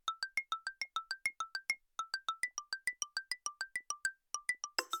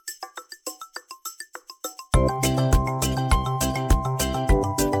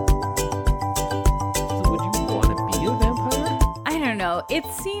It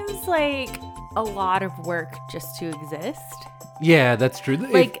seems like a lot of work just to exist. Yeah, that's true.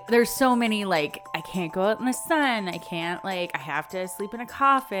 Like, there's so many, like, I can't go out in the sun. I can't, like, I have to sleep in a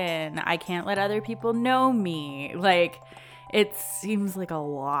coffin. I can't let other people know me. Like, it seems like a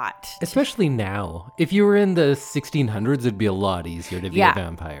lot. Especially now. If you were in the 1600s, it'd be a lot easier to be a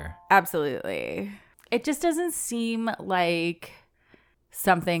vampire. Absolutely. It just doesn't seem like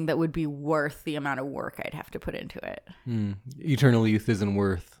something that would be worth the amount of work I'd have to put into it. Eternal youth isn't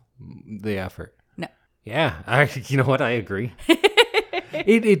worth the effort. No. Yeah, you know what? I agree.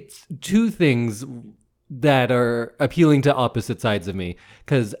 It's two things that are appealing to opposite sides of me.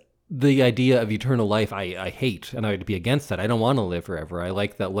 Because the idea of eternal life, I hate, and I would be against that. I don't want to live forever. I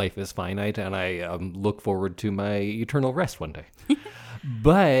like that life is finite, and I look forward to my eternal rest one day.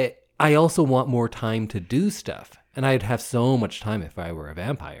 But I also want more time to do stuff. And I'd have so much time if I were a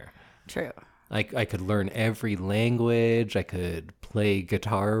vampire. True. Like, I could learn every language. I could play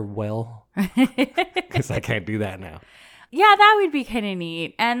guitar well. Because I can't do that now. Yeah, that would be kind of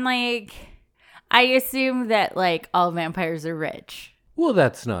neat. And, like, I assume that, like, all vampires are rich. Well,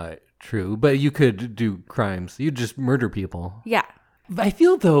 that's not true. But you could do crimes. You'd just murder people. Yeah. I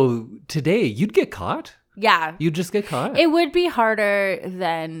feel, though, today, you'd get caught. Yeah. You'd just get caught. It would be harder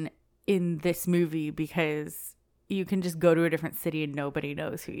than in this movie because you can just go to a different city and nobody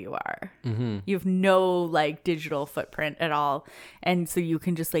knows who you are. Mm-hmm. You have no, like, digital footprint at all. And so you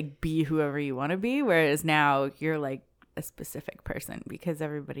can just, like, be whoever you want to be. Whereas now you're, like, a specific person because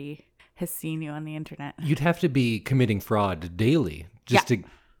everybody has seen you on the internet. You'd have to be committing fraud daily just to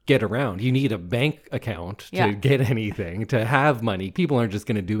get around. You need a bank account to get anything, to have money. People aren't just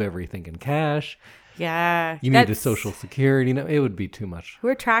going to do everything in cash. Yeah. You need a social security. No, it would be too much.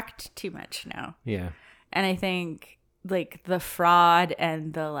 We're tracked too much now. Yeah. And I think, like, the fraud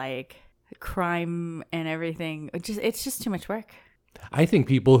and the, like, crime and everything, it's just too much work. I think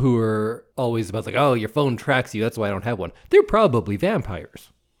people who are always about, like, oh, your phone tracks you, that's why I don't have one. They're probably vampires.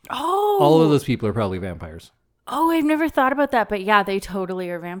 Oh. All of those people are probably vampires. Oh, I've never thought about that. But yeah, they totally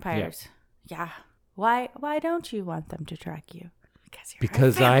are vampires. Yeah. Why don't you want them to track you?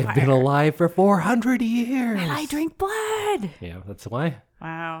 Because I've been alive for 400 years. And I drink blood. Yeah, that's why.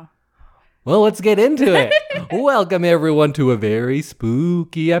 Wow. Well, let's get into it. Welcome, everyone, to a very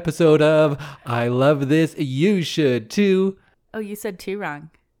spooky episode of I Love This, You Should Too. Oh, you said two wrong.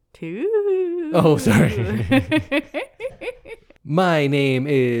 Two. Oh, sorry. My name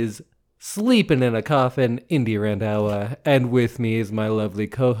is Sleeping in a Coffin, Indy Randawa, and with me is my lovely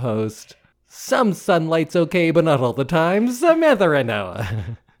co-host, some sunlight's okay, but not all the time, Samantha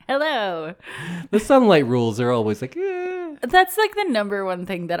Randawa. Hello. The sunlight rules are always like, That's like the number one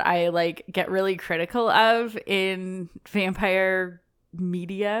thing that I like get really critical of in vampire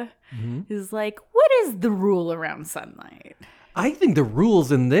media is like, what is the rule around sunlight? I think the rules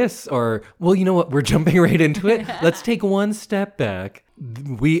in this are, well, you know what? We're jumping right into it. Let's take one step back.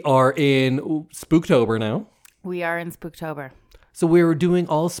 We are in Spooktober now. We are in Spooktober. So we were doing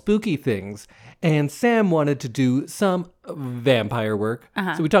all spooky things. And Sam wanted to do some vampire work.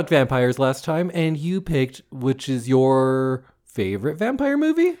 So we talked vampires last time, and you picked, which is your favorite vampire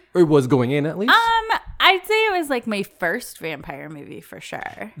movie? Or was going in, at least? I'd say it was like my first vampire movie for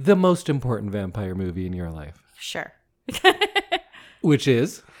sure. The most important vampire movie in your life. Sure. Which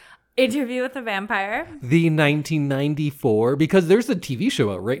is? Interview with the Vampire. The 1994, because there's a TV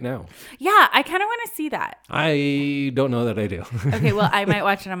show out right now. Yeah, I kind of want to see that. I don't know that I do. Okay, well, I might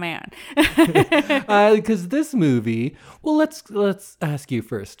watch it on my own. Because this movie, well, let's ask you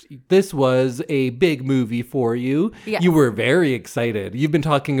first. This was a big movie for you. Yes. You were very excited. You've been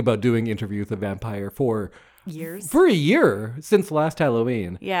talking about doing Interview with the Vampire for years. For a year, since last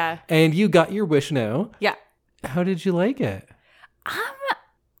Halloween. Yeah. And you got your wish now. Yeah. How did you like it?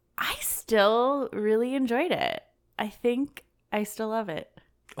 I still really enjoyed it. I think I still love it.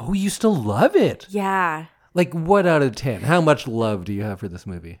 Oh, you still love it? Yeah. Like, what out of 10? How much love do you have for this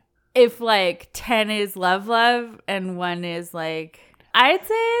movie? If, like, 10 is love, and 1 is, like, I'd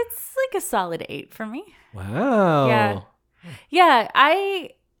say it's, like, a solid 8 for me. Wow. Yeah. Yeah,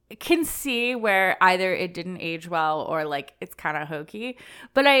 I can see where either it didn't age well or, like, it's kind of hokey.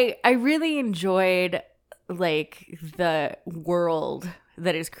 But I really enjoyed, like, the world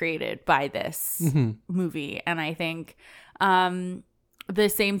that is created by this movie. And I think the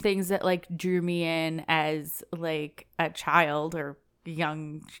same things that like drew me in as like a child or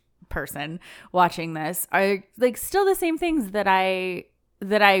young person watching this are like still the same things that I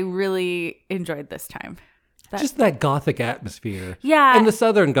really enjoyed this time. just that gothic atmosphere. Yeah. And the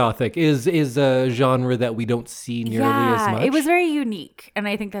Southern Gothic is a genre that we don't see nearly as much. It was very unique, and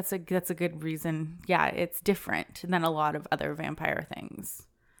I think that's a good reason. Yeah, it's different than a lot of other vampire things.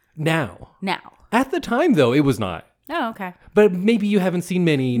 Now. At the time, though, it was not. Oh, okay. But maybe you haven't seen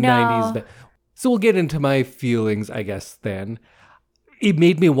many No. 90s. So we'll get into my feelings, I guess, then. It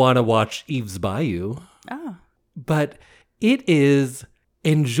made me want to watch Eve's Bayou. Oh. But it is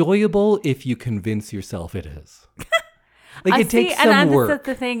enjoyable if you convince yourself it is. Like, it takes some work. That's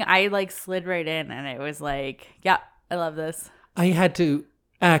the thing. I slid right in, and it was like, yeah, I love this. I had to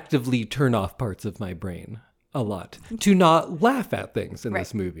actively turn off parts of my brain a lot to not laugh at things in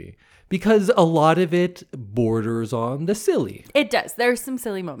this movie. Because a lot of it borders on the silly. It does. There's some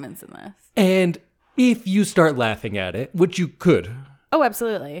silly moments in this. And if you start laughing at it, which you could. Oh,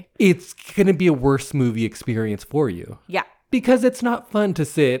 absolutely. It's going to be a worse movie experience for you. Yeah. Because it's not fun to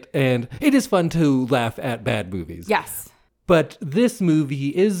sit and it is fun to laugh at bad movies. Yes. But this movie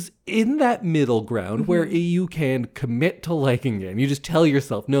is in that middle ground where you can commit to liking it. And you just tell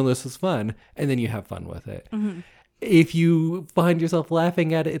yourself, no, this is fun. And then you have fun with it. If you find yourself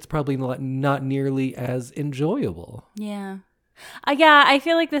laughing at it, it's probably not nearly as enjoyable. Yeah. I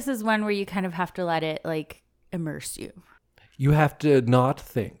feel like this is one where you kind of have to let it immerse you. You have to not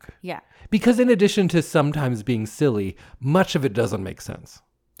think. Yeah. Because in addition to sometimes being silly, much of it doesn't make sense.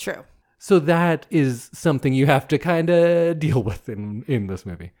 True. So that is something you have to kind of deal with in this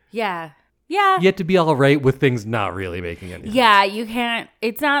movie. Yeah. Yeah. You have to be all right with things not really making any sense. Yeah, you can't.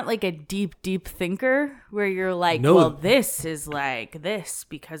 It's not like a deep thinker where you're like, No. well, this is like this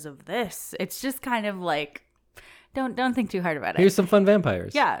because of this. It's just kind of like, don't think too hard about it. Here's some fun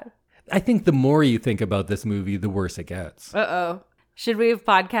vampires. Yeah. I think the more you think about this movie, the worse it gets. Uh-oh. Should we have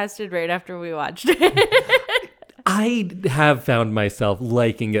podcasted right after we watched it? I have found myself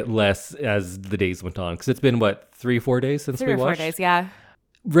liking it less as the days went on. Because it's been, 3-4 days since we 3 or 4 watched? days, yeah.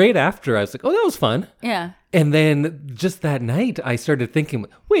 Right after, I was like, oh, that was fun. Yeah. And then just that night, I started thinking,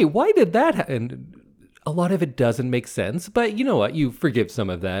 wait, why did that happen? A lot of it doesn't make sense. But you know what? You forgive some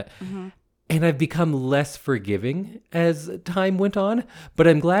of that. And I've become less forgiving as time went on. But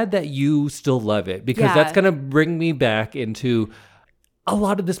I'm glad that you still love it. Because that's going to bring me back into a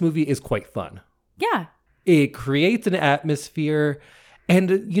lot of this movie is quite fun. Yeah. It creates an atmosphere.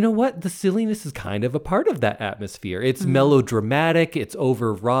 And you know what? The silliness is kind of a part of that atmosphere. It's melodramatic. It's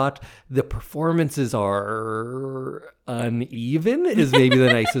overwrought. The performances are uneven is maybe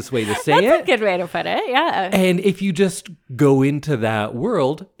the nicest way to say it. That's a good way to put it. Yeah. And if you just go into that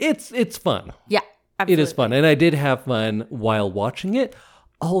world, it's fun. Yeah. Absolutely. It is fun. And I did have fun while watching it.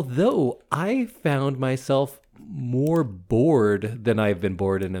 Although I found myself more bored than I've been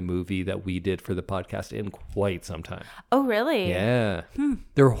bored in a movie that we did for the podcast in quite some time. Oh, really? Yeah.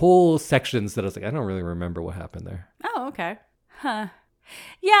 There are whole sections that I was like, I don't really remember what happened there. Oh, okay. Huh.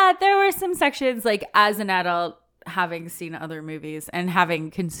 Yeah, there were some sections as an adult, having seen other movies and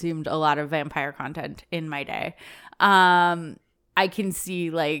having consumed a lot of vampire content in my day. I can see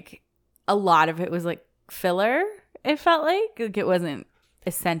a lot of it was filler. It felt like it wasn't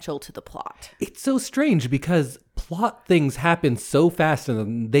essential to the plot. It's so strange because plot things happen so fast and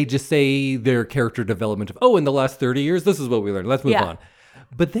then they just say their character development of, in the last 30 years, this is what we learned. Let's move on.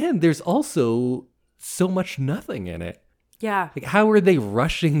 But then there's also so much nothing in it. Yeah. How are they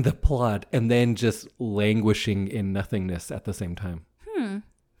rushing the plot and then just languishing in nothingness at the same time?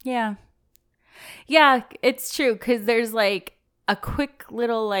 Yeah. Yeah, it's true because there's a quick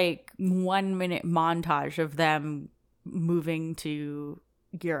little 1 minute montage of them moving to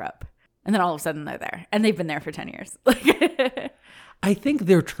Europe. And then all of a sudden they're there. And they've been there for 10 years. I think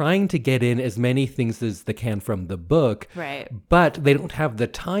they're trying to get in as many things as they can from the book. Right. But they don't have the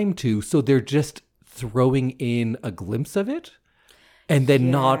time to. So they're just throwing in a glimpse of it and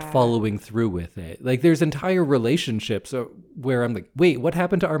then not following through with it. There's entire relationships where I'm like, wait, what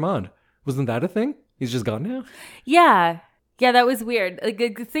happened to Armand? Wasn't that a thing? He's just gone now? Yeah. Yeah, that was weird.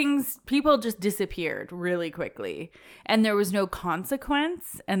 People just disappeared really quickly. And there was no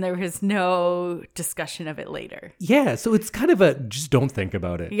consequence and there was no discussion of it later. Yeah, so it's kind of just don't think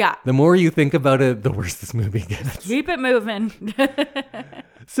about it. Yeah. The more you think about it, the worse this movie gets. Keep it moving.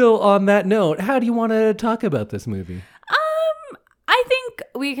 So on that note, how do you want to talk about this movie? I think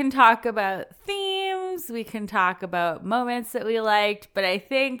we can talk about themes. We can talk about moments that we liked. But I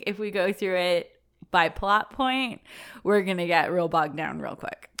think if we go through it by plot point, we're going to get real bogged down real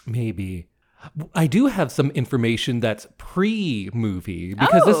quick. Maybe. I do have some information that's pre-movie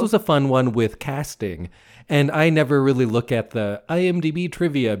because this was a fun one with casting. And I never really look at the IMDb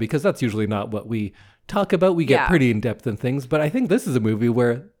trivia because that's usually not what we talk about. We get pretty in-depth in things. But I think this is a movie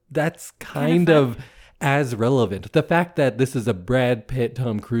where that's kind of as relevant. The fact that this is a Brad Pitt,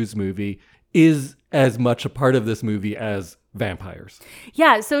 Tom Cruise movie is as much a part of this movie as vampires.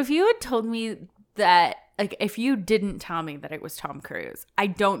 Yeah, so if you had told me that, like, if you didn't tell me that it was Tom Cruise, I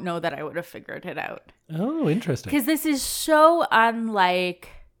don't know that I would have figured it out. Oh, interesting. Because this is so unlike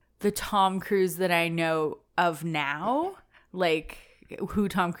the Tom Cruise that I know of now, like who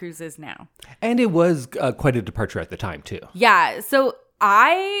Tom Cruise is now. And it was quite a departure at the time, too. Yeah, so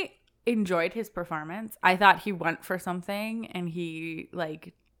I enjoyed his performance. I thought he went for something and he,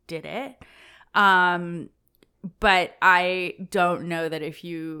 like, did it. But I don't know that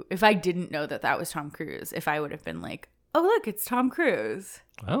if I didn't know that was Tom Cruise, if I would have been like, oh, look, it's Tom Cruise.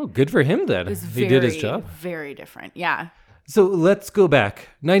 Oh, good for him then. He did his job. Very different. Yeah. So let's go back.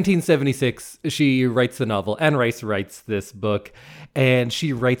 1976, she writes the novel. Anne Rice writes this book, and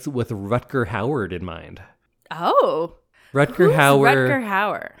she writes it with Rutger Hauer in mind. Oh. Rutger Who's Hauer.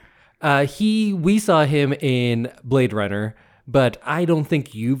 Rutger Hauer? We saw him in Blade Runner, but I don't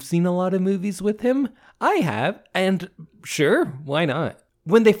think you've seen a lot of movies with him. I have, and sure, why not?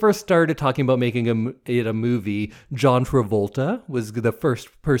 When they first started talking about making it a movie, John Travolta was the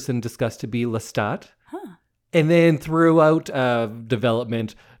first person discussed to be Lestat. Huh. And then throughout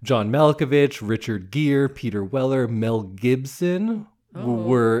development, John Malkovich, Richard Gere, Peter Weller, Mel Gibson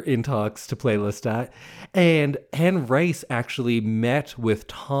were in talks to play Lestat. And Anne Rice actually met with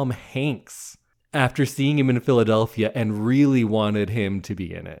Tom Hanks after seeing him in Philadelphia and really wanted him to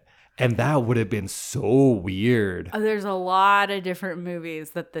be in it. And that would have been so weird. There's a lot of different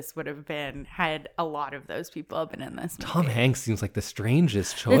movies that this would have been had a lot of those people been in this movie. Tom Hanks seems like the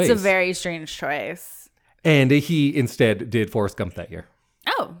strangest choice. It's a very strange choice. And he instead did Forrest Gump that year.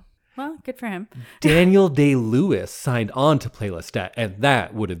 Oh, well, good for him. Daniel Day-Lewis signed on to play Lestat, and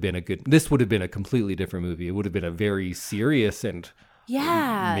that would have been this would have been a completely different movie. It would have been a very serious and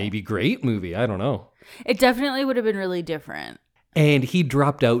maybe great movie. I don't know. It definitely would have been really different. And he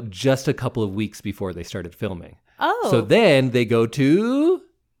dropped out just a couple of weeks before they started filming. Oh. So then they go to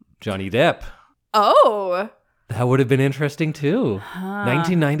Johnny Depp. Oh. That would have been interesting too.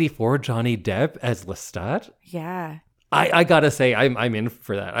 1994 Johnny Depp as Lestat. Yeah. I gotta say, I'm in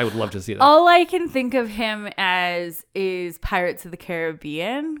for that. I would love to see that. All I can think of him as is Pirates of the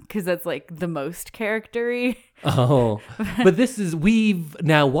Caribbean, because that's like the most character-y. Oh, but we've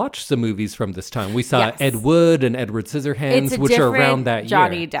now watched some movies from this time. We saw Ed Wood and Edward Scissorhands, which are around that year.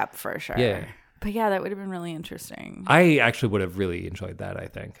 Johnny Depp for sure. Yeah. But yeah, that would have been really interesting. I actually would have really enjoyed that,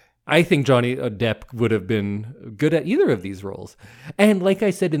 I think Johnny Depp would have been good at either of these roles. And like I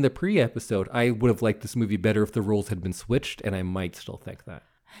said in the pre-episode, I would have liked this movie better if the roles had been switched, and I might still think that.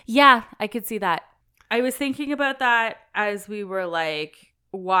 Yeah, I could see that. I was thinking about that as we were like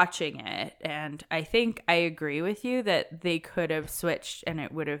watching it, and I think I agree with you that they could have switched and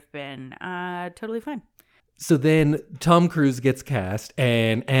it would have been totally fine. So then Tom Cruise gets cast,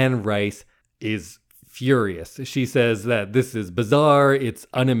 and Anne Rice is furious. She says that this is bizarre. It's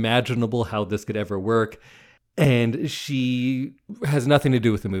unimaginable how this could ever work. And she has nothing to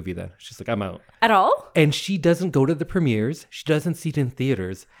do with the movie then. She's like, I'm out. At all? And she doesn't go to the premieres. She doesn't see it in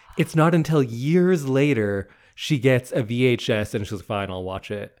theaters. It's not until years later she gets a VHS and she's like, fine, I'll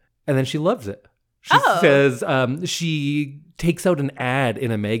watch it. And then she loves it. She says she takes out an ad in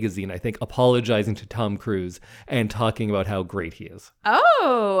a magazine, I think, apologizing to Tom Cruise and talking about how great he is.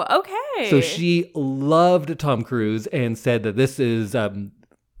 Oh, okay. So she loved Tom Cruise and said that this is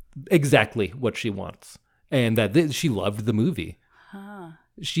exactly what she wants and that she loved the movie. Huh.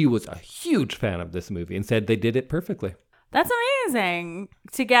 She was a huge fan of this movie and said they did it perfectly. That's amazing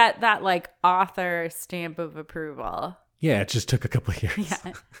to get that like author stamp of approval. Yeah, it just took a couple of years.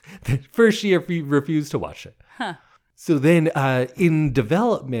 Yeah. First, she refused to watch it. Huh. So then in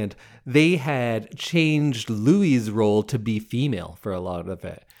development, they had changed Louis' role to be female for a lot of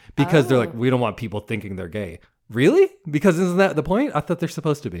it. Because they're like, we don't want people thinking they're gay. Really? Because isn't that the point? I thought they're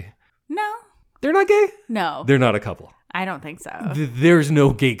supposed to be. No. They're not gay? No. They're not a couple. I don't think so. There's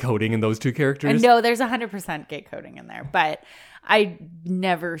no gay coding in those two characters. No, there's 100% gay coding in there. But I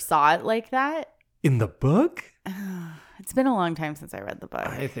never saw it like that. In the book? It's been a long time since I read the book.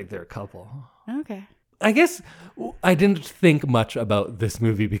 I think they're a couple. Okay. I guess I didn't think much about this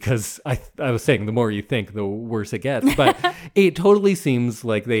movie because I was saying the more you think, the worse it gets. But it totally seems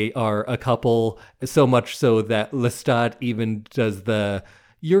like they are a couple, so much so that Lestat even does the,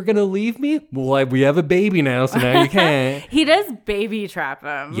 you're going to leave me? Well, we have a baby now, so now you can't. He does baby trap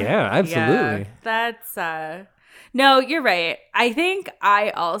him. Yeah, absolutely. Yeah, that's, no, you're right. I think I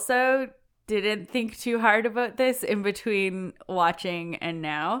also didn't think too hard about this in between watching and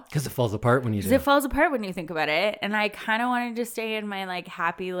now. Because it falls apart when you do. Because it falls apart when you think about it. And I kind of wanted to stay in my like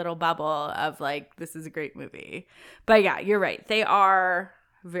happy little bubble of like, this is a great movie. But yeah, you're right. They are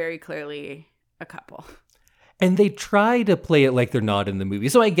very clearly a couple. And they try to play it like they're not in the movie.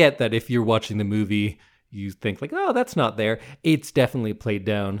 So I get that if you're watching the movie, you think like, oh, that's not there. It's definitely played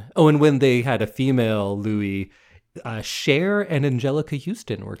down. Oh, and when they had a female Louis, Cher and Angelica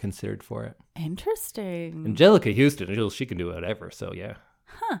Houston were considered for it. Interesting. Angelica Houston, she can do whatever. So yeah.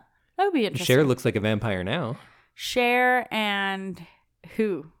 Huh. That would be interesting. Cher looks like a vampire now. Cher and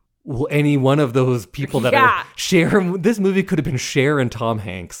who? Well, any one of those people that are Cher. This movie could have been Cher and Tom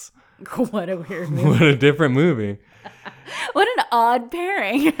Hanks. What a weird movie. What a different movie. What an odd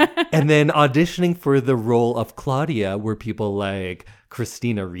pairing. And then auditioning for the role of Claudia were people like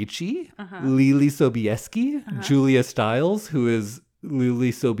Christina Ricci, Lily Sobieski, Julia Stiles, who is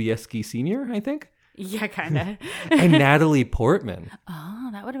Lily Sobieski Sr., I think. Yeah, kind of. And Natalie Portman. Oh,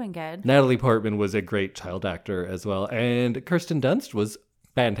 that would have been good. Natalie Portman was a great child actor as well. And Kirsten Dunst was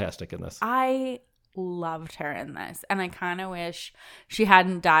fantastic in this. I loved her in this. And I kind of wish she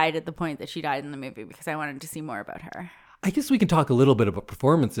hadn't died at the point that she died in the movie because I wanted to see more about her. I guess we can talk a little bit about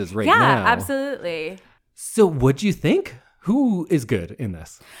performances now. Yeah, absolutely. So what do you think? Who is good in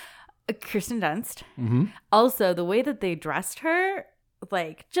this? Kirsten Dunst. Mm-hmm. Also, the way that they dressed her,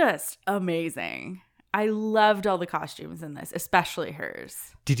 like, just amazing. I loved all the costumes in this, especially hers.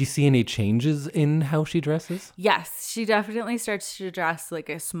 Did you see any changes in how she dresses? Yes, she definitely starts to dress like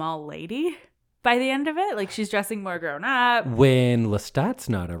a small lady by the end of it. Like, she's dressing more grown up. When Lestat's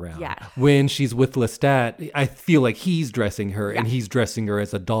not around. Yeah. When she's with Lestat, I feel like he's dressing her and he's dressing her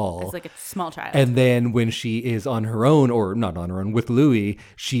as a doll. As like a small child. And then when she is on her own, or not on her own, with Louis,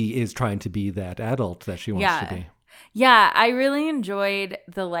 she is trying to be that adult that she wants to be. Yeah, I really enjoyed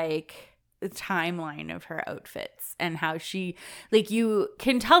the timeline of her outfits and how she, like, you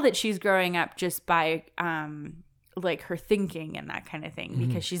can tell that she's growing up just by like her thinking and that kind of thing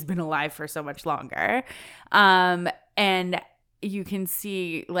because she's been alive for so much longer. And you can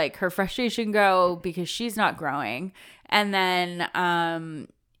see like her frustration grow because she's not growing. And then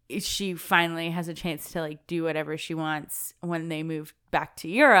she finally has a chance to like do whatever she wants when they move back to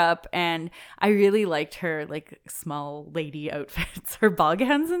Europe. And I really liked her like small lady outfits. Her ball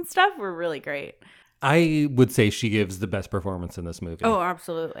gowns and stuff were really great. I would say she gives the best performance in this movie. Oh,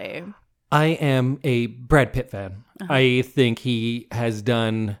 absolutely. I am a Brad Pitt fan. I think he has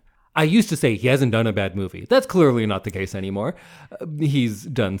done... I used to say he hasn't done a bad movie. That's clearly not the case anymore. He's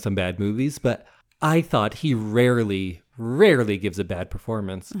done some bad movies, but I thought he rarely gives a bad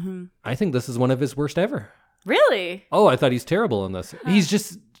performance. I think this is one of his worst ever. Really? Oh, I thought he's terrible in this. He's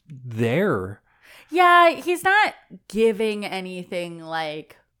just there. Yeah, he's not giving anything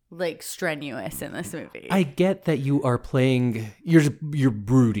like strenuous in this movie. I get that you are playing... You're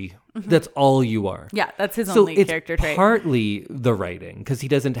broody. That's all you are. Yeah, that's his only character trait. So it's partly the writing, because he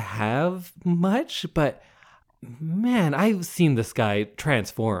doesn't have much, but man, I've seen this guy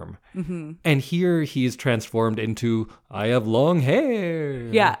transform. And here he's transformed into, I have long hair.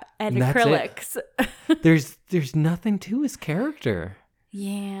 Yeah, and acrylics. There's nothing to his character.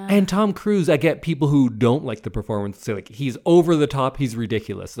 Yeah. And Tom Cruise, I get people who don't like the performance say like he's over the top, he's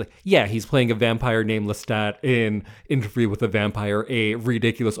ridiculous. Like, yeah, he's playing a vampire named Lestat in Interview with a Vampire, a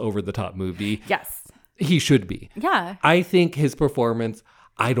ridiculous over the top movie. Yes. He should be. Yeah. I think his performance,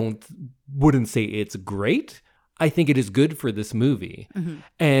 wouldn't say it's great. I think it is good for this movie.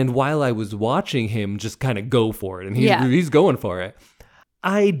 And while I was watching him just kind of go for it, and he's going for it,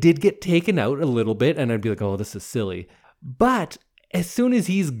 I did get taken out a little bit, and I'd be like, oh, this is silly. But as soon as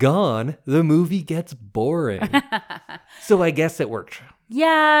he's gone, the movie gets boring. So I guess it worked.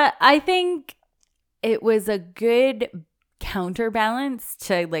 Yeah, I think it was a good counterbalance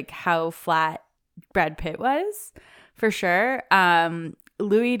to like how flat Brad Pitt was, for sure.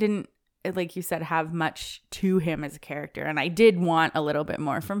 Louis didn't, like you said, have much to him as a character, and I did want a little bit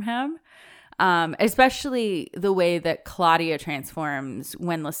more from him. Especially the way that Claudia transforms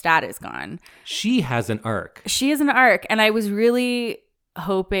when Lestat is gone. She has an arc. She has an arc. And I was really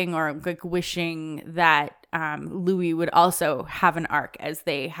hoping or like wishing that Louis would also have an arc as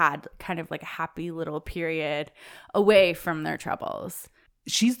they had kind of like a happy little period away from their troubles.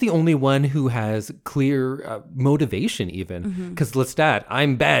 She's the only one who has clear motivation even. Because Lestat,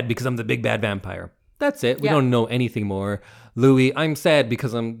 I'm bad because I'm the big bad vampire. That's it. We don't know anything more. Louis, I'm sad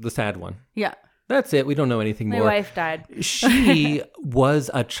because I'm the sad one. Yeah. That's it. We don't know anything My more. wife died. She was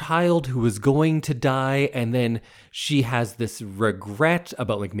a child who was going to die, and then she has this regret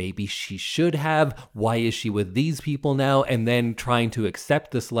about like maybe she should have. Why is she with these people now? And then trying to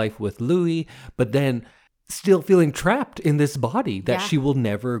accept this life with Louis, but then still feeling trapped in this body that Yeah. she will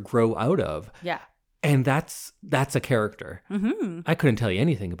never grow out of. Yeah. And that's a character. Mm-hmm. I couldn't tell you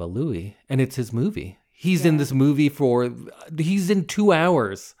anything about Louis, and it's his movie. He's in this movie he's in 2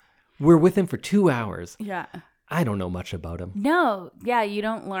 hours. We're with him for 2 hours. Yeah. I don't know much about him. No. Yeah, you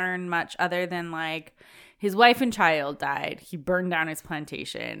don't learn much other than like his wife and child died. He burned down his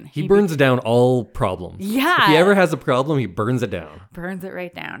plantation. He burns down all problems. Yeah. If he ever has a problem, he burns it down. Burns it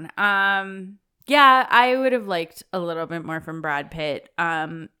right down. Yeah, I would have liked a little bit more from Brad Pitt.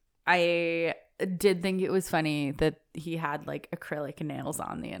 I did think it was funny that he had like acrylic nails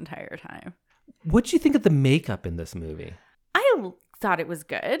on the entire time. What'd you think of the makeup in this movie? I thought it was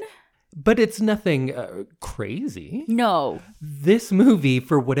good. But it's nothing crazy. No. This movie,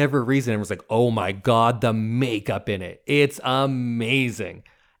 for whatever reason, I was like, oh my God, the makeup in it. It's amazing.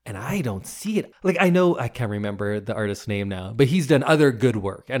 And I don't see it. Like, I know, I can't remember the artist's name now, but he's done other good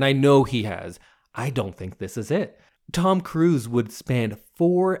work. And I know he has. I don't think this is it. Tom Cruise would spend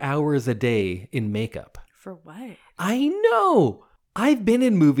 4 hours a day in makeup. For what? I know. I've been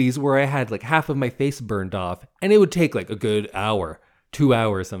in movies where I had like half of my face burned off, and it would take like a good hour, 2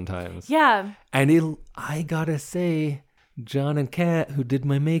 hours sometimes. Yeah. And I gotta say, John and Kat, who did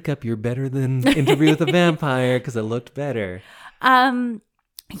my makeup, you're better than Interview with a Vampire because it looked better.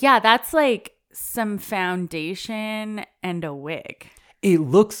 Yeah, that's like some foundation and a wig. It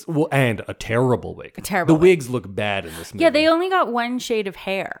looks, well, and a terrible wig. Terrible The wigs look bad in this movie. Yeah, they only got one shade of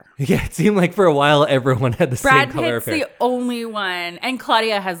hair. Yeah, it seemed like for a while everyone had the Brad same color Pitt's of hair. the only one, and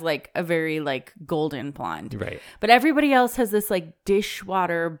Claudia has like a very like golden blonde. Right. But everybody else has this like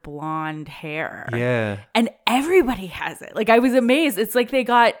dishwater blonde hair. Yeah. And everybody has it. Like I was amazed. It's like they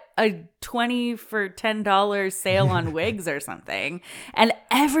got a 20 for $10 sale on wigs or something. And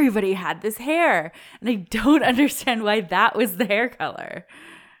everybody had this hair. And I don't understand why that was the hair color.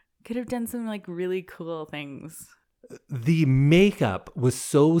 Could have done some like really cool things. The makeup was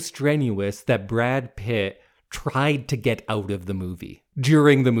so strenuous that Brad Pitt tried to get out of the movie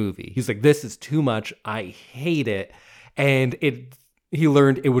during the movie. He's like, this is too much. I hate it. And he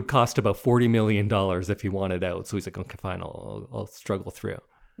learned it would cost about $40 million if he wanted out. So he's like, okay, fine, I'll struggle through.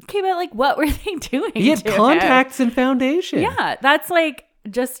 Okay, but like what were they doing? He had to contacts and foundation. him? Yeah, that's like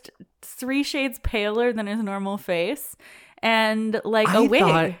just 3 shades paler than his normal face. And like a wig.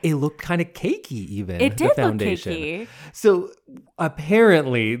 I thought it looked kind of cakey even. It did the look foundation. cakey. So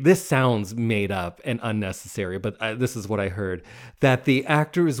apparently, this sounds made up and unnecessary, but this is what I heard, that the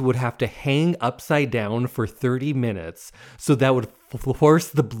actors would have to hang upside down for 30 minutes. So that would force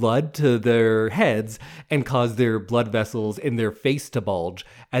the blood to their heads and cause their blood vessels in their face to bulge.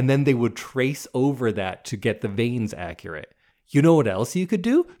 And then they would trace over that to get the veins accurate. You know what else you could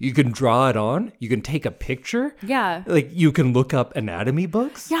do? You can draw it on. You can take a picture. Yeah. Like you can look up anatomy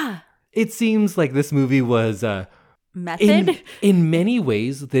books. Yeah. It seems like this movie was Method? in many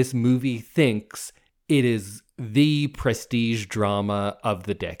ways, this movie thinks it is the prestige drama of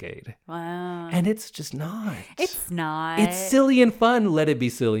the decade. Wow. And it's just not. It's not. It's silly and fun. Let it be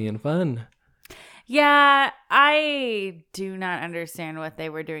silly and fun. Yeah, I do not understand what they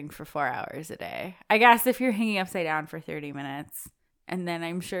were doing for 4 hours a day. I guess if you're hanging upside down for 30 minutes, and then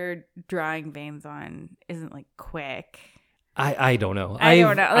I'm sure drawing veins on isn't like quick. I don't know. I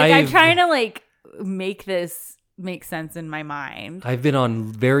don't know. Like I'm trying to like make this make sense in my mind. I've been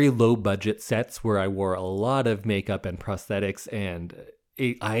on very low budget sets where I wore a lot of makeup and prosthetics, and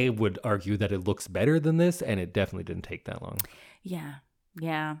I would argue that it looks better than this, and it definitely didn't take that long. Yeah.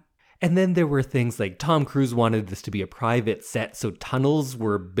 Yeah. And then there were things like Tom Cruise wanted this to be a private set, so tunnels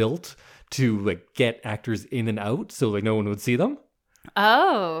were built to like get actors in and out so like no one would see them.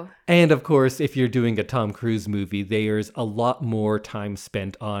 Oh. And of course, if you're doing a Tom Cruise movie, there's a lot more time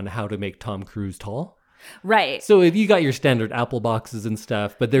spent on how to make Tom Cruise tall. Right. So if you got your standard Apple boxes and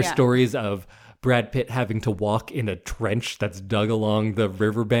stuff, but there's Yeah. stories of Brad Pitt having to walk in a trench that's dug along the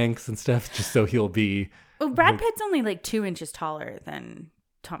riverbanks and stuff just so he'll be... Well, Brad Pitt's only like 2 inches taller than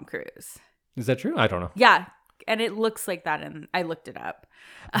Tom Cruise. Is that true? I don't know. Yeah. And it looks like that, and I looked it up.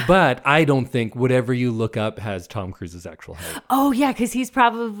 But I don't think whatever you look up has Tom Cruise's actual height. Oh, yeah, because he's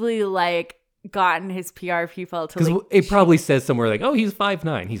probably like gotten his PR people to Because like... it probably says somewhere like, oh, he's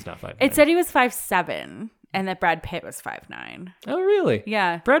 5'9". He's not 5'9". It said he was 5'7", and that Brad Pitt was 5'9". Oh, really?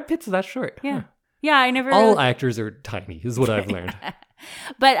 Yeah. Brad Pitt's that short. Yeah. Huh. Yeah, I never... All actors are tiny, is what I've learned.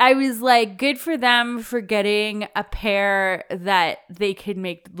 But I was like, good for them for getting a pair that they could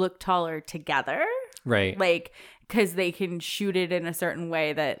make look taller together. Right. Like, because they can shoot it in a certain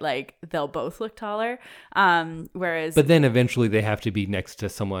way that like they'll both look taller. Whereas, But then eventually they have to be next to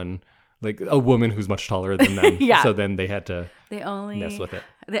someone, like a woman who's much taller than them. Yeah. So then they had to they only mess with it.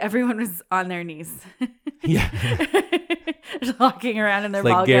 Everyone was on their knees, Yeah. just walking around in their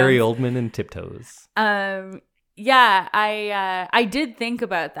Like ball Gary gowns. Oldman and Tiptoes. Yeah, I did think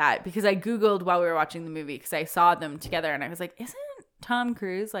about that because I Googled while we were watching the movie because I saw them together and I was like, isn't Tom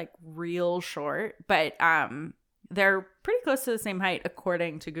Cruise like real short? But they're pretty close to the same height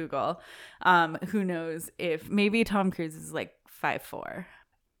according to Google. Who knows if maybe Tom Cruise is like 5'4".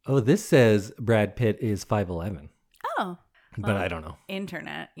 Oh, this says Brad Pitt is 5'11", Oh, but I don't know.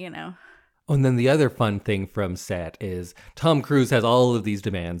 internet, you know. Oh, and then the other fun thing from set is Tom Cruise has all of these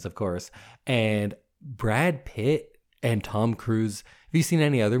demands, of course, and Brad Pitt and Tom Cruise. Have you seen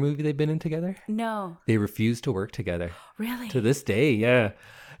any other movie they've been in together? No, They refuse to work together really. to this day. Yeah.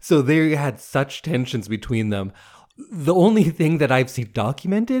 So they had such tensions between them. The only thing that I've seen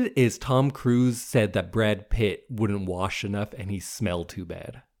documented is Tom Cruise said that Brad Pitt wouldn't wash enough and he smelled too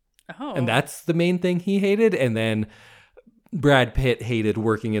bad. Oh, And that's the main thing he hated. And then Brad Pitt hated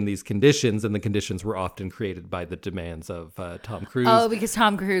working in these conditions, and the conditions were often created by the demands of Tom Cruise. Oh, because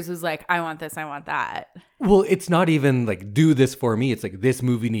Tom Cruise was like, I want this, I want that. Well, it's not even like, do this for me. It's like, this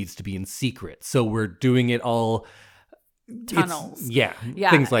movie needs to be in secret. So we're doing it all. Tunnels. Yeah,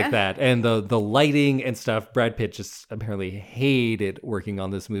 Yeah. things like that. And the lighting and stuff, Brad Pitt just apparently hated working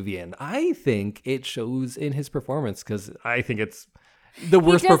on this movie. And I think it shows in his performance because I think it's the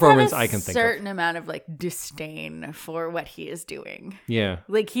worst performance I can think of. Certain amount of like disdain for what he is doing. Yeah.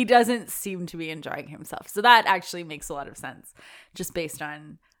 Like he doesn't seem to be enjoying himself. So that actually makes a lot of sense just based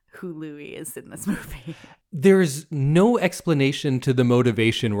on who Louis is in this movie. There's no explanation to the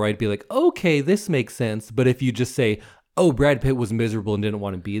motivation where I'd be like, okay, this makes sense. But if you just say, oh, Brad Pitt was miserable and didn't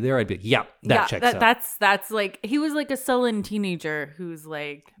want to be there, I'd be like, yeah, that checks out. That's like, he was like a sullen teenager who's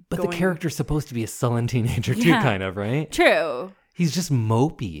like But the character's supposed to be a sullen teenager too, Yeah. kind of, right? True. He's just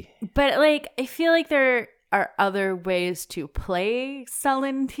mopey. But like, I feel like there are other ways to play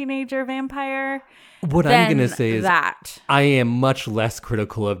sullen teenager vampire. What I'm going to say is that. I am much less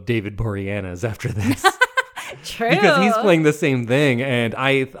critical of David Boreanaz after this. True. Because he's playing the same thing. And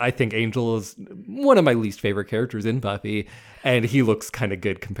I think Angel is one of my least favorite characters in Buffy. And he looks kind of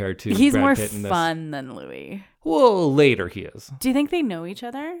good compared to He's Brad more Pitt in this. fun than Louis. Well, later he is. Do you think they know each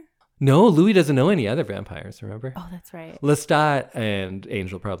other? No, Louis doesn't know any other vampires, remember? Oh, that's right. Lestat and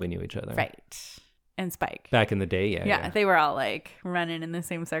Angel probably knew each other. Right. And Spike. Back in the day, yeah. They were all like running in the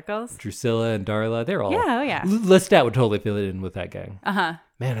same circles. Drusilla and Darla, they're all... Yeah, oh yeah. Lestat would totally fit in with that gang. Uh-huh.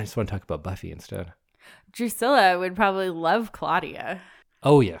 Man, I just want to talk about Buffy instead. Drusilla would probably love Claudia.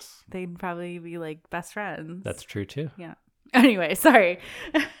 Oh, yes. They'd probably be like best friends. That's true, too. Yeah. Anyway, sorry.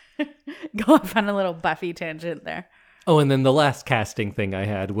 Go off on a little Buffy tangent there. Oh, and then the last casting thing I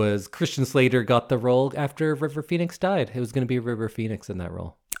had was Christian Slater got the role after River Phoenix died. It was going to be River Phoenix in that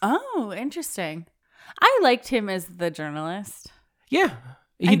role. Oh, interesting. I liked him as the journalist. Yeah.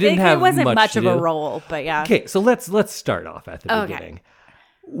 He I didn't think have it wasn't much to of a do. role, but yeah. Okay, so let's start off at the Okay. beginning.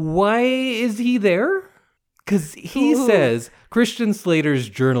 Why is he there? Because he Ooh. says, Christian Slater's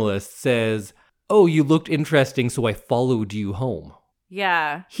journalist says, oh, you looked interesting, so I followed you home.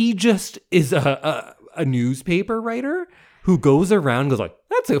 Yeah. He just is a newspaper writer who goes around and goes like,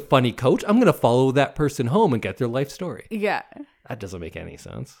 that's a funny coach. I'm going to follow that person home and get their life story. Yeah. That doesn't make any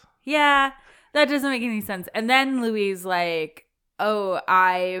sense. Yeah. That doesn't make any sense. And then Louis like, oh,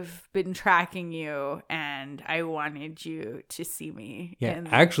 I've been tracking you and I wanted you to see me. Yeah, And-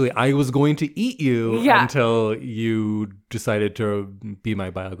 actually, I was going to eat you Yeah. until you decided to be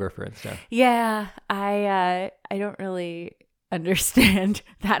my biographer instead. Yeah. I don't really understand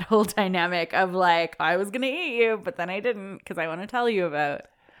that whole dynamic of like, I was going to eat you, but then I didn't because I want to tell you about.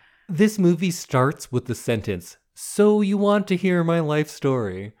 This movie starts with the sentence, so you want to hear my life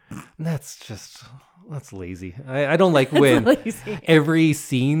story. That's lazy. I don't like when lazy. every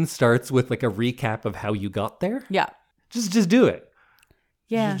scene starts with like a recap of how you got there. Yeah. Just do it.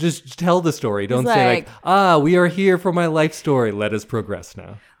 Yeah. Just tell the story. Don't say like, we are here for my life story. Let us progress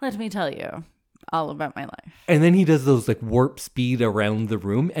now. Let me tell you all about my life. And then he does those like warp speed around the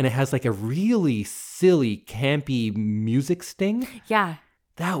room, and it has like a really silly, campy music sting. Yeah.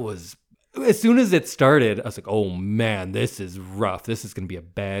 That was, as soon as it started, I was like, oh man, this is rough. This is going to be a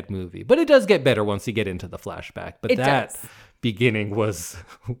bad movie. But it does get better once you get into the flashback. But It that does. beginning was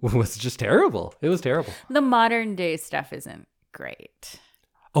just terrible. It was terrible. The modern day stuff isn't great.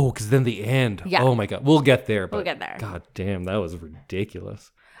 Oh, because then the end. Yeah. Oh my God. We'll get there. But We'll get there. God damn, that was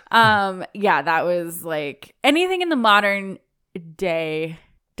ridiculous. Yeah, that was like anything in the modern day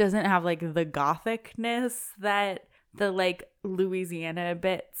doesn't have like the gothicness that the like Louisiana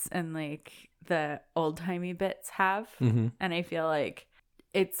bits and like the old timey bits have. Mm-hmm. And I feel like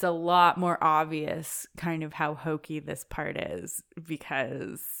it's a lot more obvious kind of how hokey this part is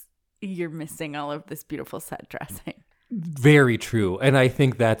because you're missing all of this beautiful set dressing. Very true. And I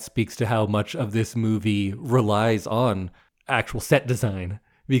think that speaks to how much of this movie relies on actual set design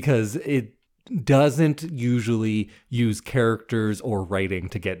because it doesn't usually use characters or writing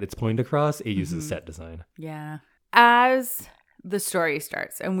to get its point across. It uses set design. Yeah. As the story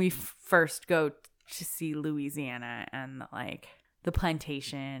starts and we first go to see Louisiana and like the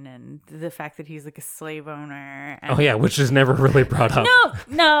plantation and the fact that he's like a slave owner. And Oh, yeah, which is never really brought up.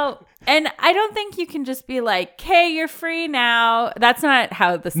 No. And I don't think you can just be like, hey, you're free now. That's not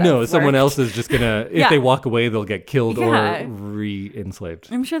how the stuff No, someone works. else is just going to, if Yeah. they walk away, they'll get killed Yeah. or re-enslaved.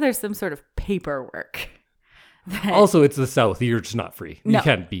 I'm sure there's some sort of paperwork. that- Also, it's the South. You're just not free. No. You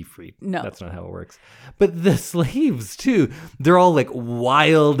can't be free. No. That's not how it works. But the slaves, too, they're all like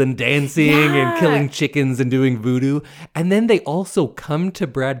wild and dancing Yeah. and killing chickens and doing voodoo. And then they also come to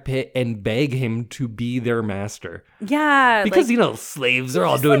Brad Pitt and beg him to be their master. yeah. Because, like, slaves are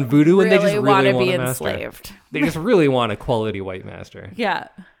all doing voodoo and they just really want to want be a master. enslaved. They just really want a quality white master. Yeah.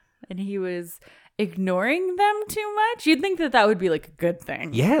 And he was ignoring them too much. You'd think that would be like a good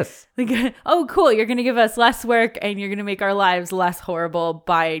thing. Yes. Like, oh, cool. You're going to give us less work and you're going to make our lives less horrible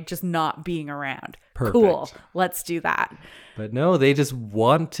by just not being around. Perfect. Cool. Let's do that. But no, they just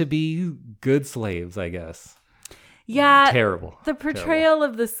want to be good slaves, I guess. Yeah. Terrible. The portrayal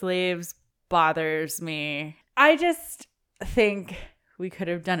of the slaves bothers me. I just think we could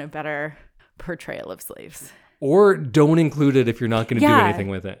have done a better portrayal of slaves. Or don't include it if you're not going to do Yeah. anything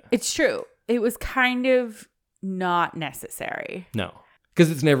with it. It's true. It was kind of not necessary. No. Because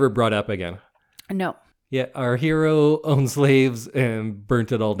it's never brought up again. No. Yeah, our hero owned slaves and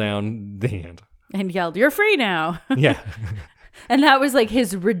burnt it all down. The end. And yelled, "You're free now." Yeah. And that was like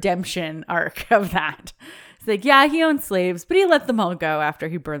his redemption arc of that. It's like, yeah, he owned slaves, but he let them all go after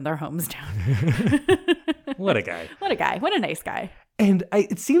he burned their homes down. What a guy. What a guy. What a nice guy. And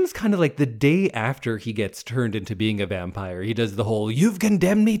it seems kind of like the day after he gets turned into being a vampire, he does the whole, "You've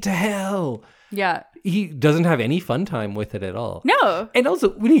condemned me to hell." Yeah. He doesn't have any fun time with it at all. No. And also,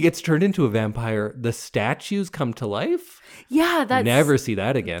 when he gets turned into a vampire, the statues come to life. Yeah, that's Never see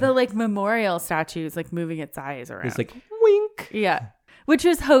that again. the like memorial statues like moving its eyes around. It's like, wink. yeah. Which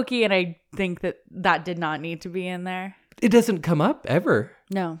was hokey, and I think that did not need to be in there. It doesn't come up ever.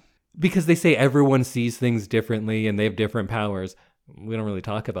 No. Because they say everyone sees things differently and they have different powers. We don't really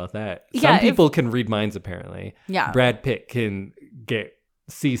talk about that. Yeah, Some people can read minds, apparently. Yeah. Brad Pitt can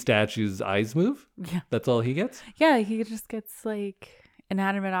see statues' eyes move. Yeah. That's all he gets. Yeah, he just gets like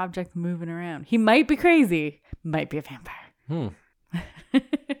inanimate object moving around. He might be crazy, might be a vampire.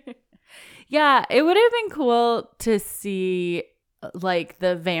 Yeah, it would have been cool to see like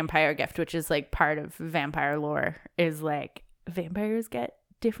the vampire gift, which is like part of vampire lore, is like vampires get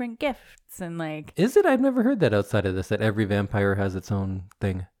different gifts and like Is it? I've never heard that outside of this, that every vampire has its own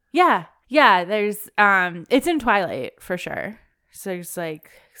thing. yeah, there's it's in Twilight for sure. So there's like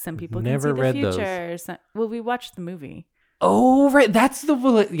some people Never can see read the those. future. Well, we watched the movie. Oh, right. That's the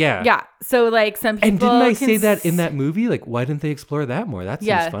bullet. Yeah. Yeah. So like some people And didn't I can say that in that movie? Like, why didn't they explore that more? That seems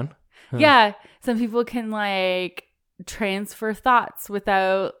Yeah. fun. Huh. Yeah. Some people can like transfer thoughts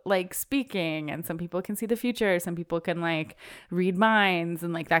without like speaking, and some people can see the future. Some people can like read minds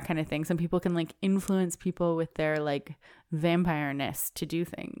and like that kind of thing. Some people can like influence people with their like vampire-ness to do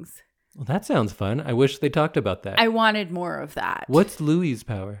things. Well, that sounds fun. I wish they talked about that. I wanted more of that. What's Louis'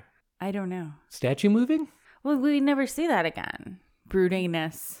 power? I don't know. Statue moving? Well, we never see that again.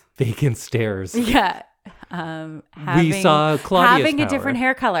 Broodiness. Vacant stares. Yeah. We saw Claudia's having a power. different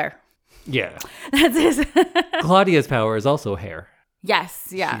hair color. Yeah. That's his. Claudia's power is also hair. Yes.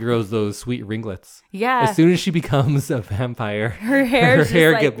 Yeah. She grows those sweet ringlets. Yeah. As soon as she becomes a vampire, her hair her is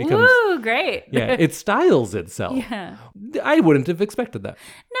hair just like, becomes- woo, great. yeah, it styles itself. Yeah. I wouldn't have expected that.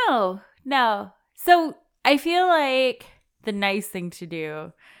 No. So I feel like the nice thing to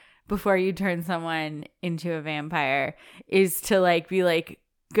do before you turn someone into a vampire is to like be like,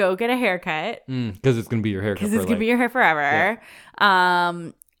 go get a haircut Because it's going to be your haircut. because it's gonna be your hair forever.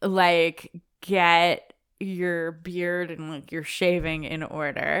 Like get your beard and like your shaving in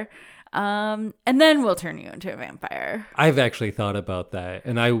order. And then we'll turn you into a vampire. I've actually thought about that.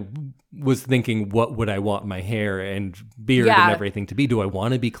 And I was thinking, what would I want my hair and beard Yeah. and everything to be? Do I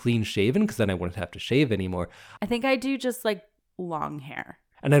want to be clean shaven? Because then I wouldn't have to shave anymore. I think I do just like long hair.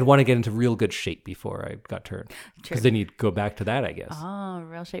 And I'd want to get into real good shape before I got turned. True. Because then you'd go back to that, I guess. Oh,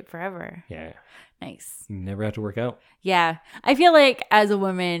 real shape forever. Yeah. Nice. You never have to work out. Yeah. I feel like as a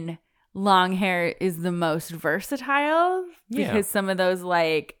woman, long hair is the most versatile because Yeah. some of those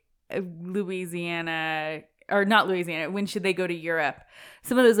like Louisiana or not Louisiana, when should they go to Europe?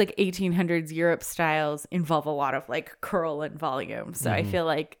 Some of those like 1800s Europe styles involve a lot of like curl and volume. So I feel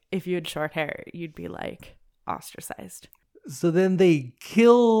like if you had short hair, you'd be like ostracized. So then they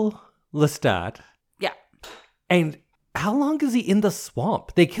kill Lestat. Yeah. And how long is he in the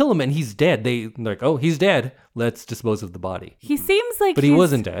swamp? They kill him and he's dead. They're like, oh, he's dead. Let's dispose of the body. He seems like But he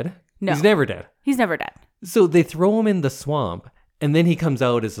wasn't dead. No. He's never dead. He's never dead. So they throw him in the swamp, and then he comes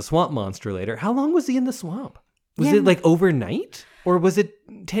out as a swamp monster later. How long was he in the swamp? Was Yeah. it like overnight? Or was it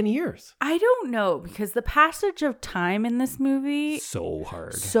 10 years? I don't know because the passage of time in this movie So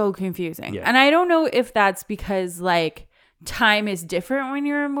hard. so confusing. Yeah. And I don't know if that's because like time is different when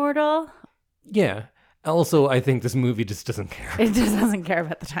you're immortal. Yeah. Also, I think this movie just doesn't care. It just doesn't care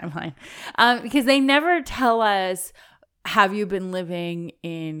about the timeline. Because they never tell us, have you been living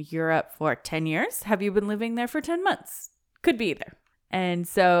in Europe for 10 years? Have you been living there for 10 months? Could be either. And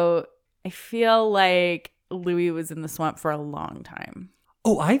so I feel like Louis was in the swamp for a long time.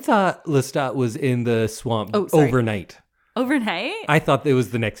 Oh, I thought Lestat was in the swamp Oh, sorry. overnight. Overnight? I thought it was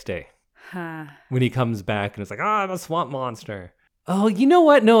the next day Huh. when he comes back and it's like, oh, I'm a swamp monster. Oh, you know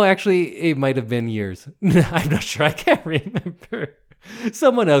what? No, actually, it might have been years. I'm not sure. I can't remember.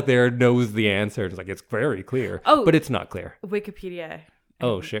 Someone out there knows the answer. It's like, it's very clear. Oh. But it's not clear. Wikipedia.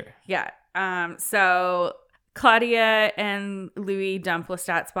 Oh, sure. Yeah. So Claudia and Louis dump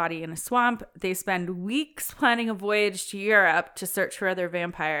Lestat's body in a swamp. They spend weeks planning a voyage to Europe to search for other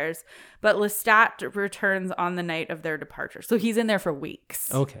vampires, but Lestat returns on the night of their departure. So he's in there for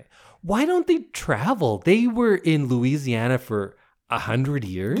weeks. Okay. Why don't they travel? They were in Louisiana for 100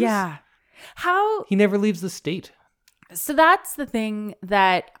 years? Yeah. How? He never leaves the state. So that's the thing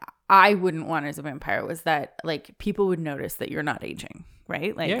that I wouldn't want as a vampire was that like people would notice that you're not aging,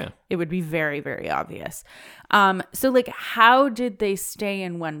 right? Like Yeah. it would be very, very obvious. So like how did they stay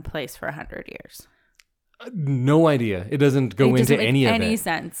in one place for 100 years? No idea. It doesn't go It into doesn't make any of any it.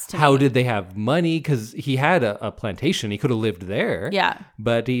 sense to How me. did they have money? Because he had a plantation. He could have lived there. Yeah.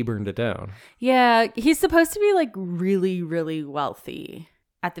 But he burned it down. Yeah, he's supposed to be like really, really wealthy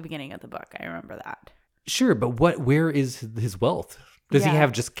at the beginning of the book. I remember that. Sure, but where is his wealth? Does he Yeah.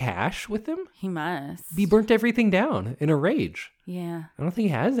 have just cash with him? He must. He burnt everything down in a rage. Yeah. I don't think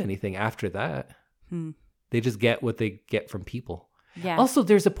he has anything after that. Hmm. They just get what they get from people. Yeah. Also,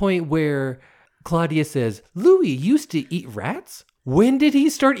 there's a point where Claudia says, Louis used to eat rats. When did he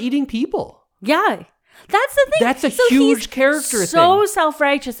start eating people? Yeah. That's the thing. That's a So huge he's character so thing.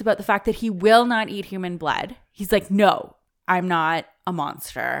 self-righteous about the fact that he will not eat human blood. He's like, no, I'm not a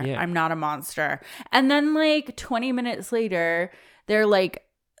monster. Yeah. I'm not a monster. And then like 20 minutes later, they're like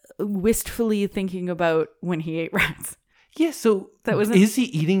wistfully thinking about when he ate rats. Yeah, so That wasn't- is he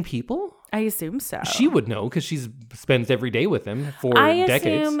eating people? I assume so. She would know because she spends every day with him for I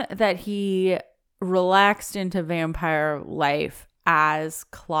decades. assume that he relaxed into vampire life as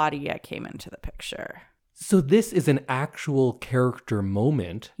Claudia came into the picture. So this is an actual character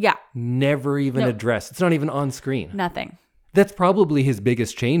moment, Yeah, never even No. addressed. It's not even on screen. nothing. That's probably his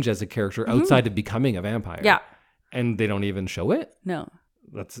biggest change as a character outside of becoming a vampire. Mm-hmm. Yeah, And they don't even show it? no.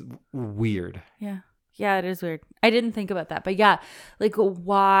 That's weird. Yeah. Yeah, it is weird. I didn't think about that. But yeah, like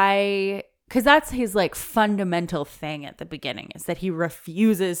why? Because that's his like fundamental thing at the beginning is that he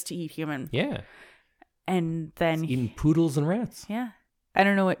refuses to eat human. Yeah. And then, Eating poodles and rats. yeah. I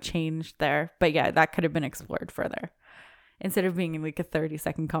don't know what changed there. But yeah, that could have been explored further instead of being like a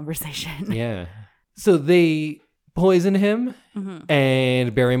 30-second conversation. Yeah. So they poison him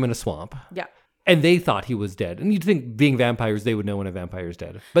and bury him in a swamp. Yeah. And they thought he was dead. And you'd think being vampires, they would know when a vampire's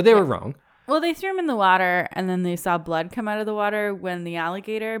dead. But they were wrong. Well, they threw him in the water and then they saw blood come out of the water when the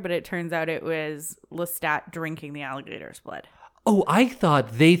alligator, but it turns out it was Lestat drinking the alligator's blood. Oh, I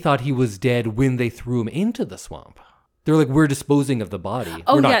thought they thought he was dead when they threw him into the swamp. They're like, we're disposing of the body.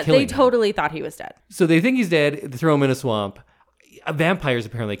 Oh, we're not yeah. killing They him. totally thought he was dead. So they think he's dead, they throw him in a swamp. Vampires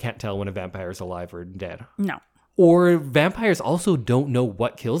apparently can't tell when a vampire is alive or dead. No. Or vampires also don't know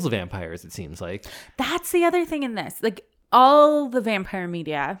what kills vampires, it seems like. That's the other thing in this. Like all the vampire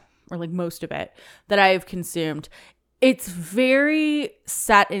media, or like most of it that I've consumed, it's very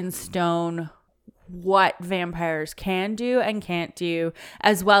set in stone what vampires can do and can't do,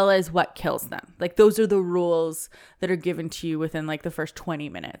 as well as what kills them. Like those are the rules that are given to you within like the first 20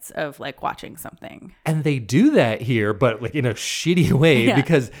 minutes of like watching something. And they do that here, but like in a shitty way Yeah.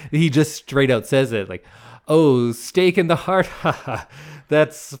 because he just straight out says it like, Oh, stake in the heart. Haha.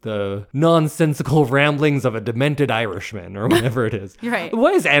 That's the nonsensical ramblings of a demented Irishman, or whatever it is. You're right.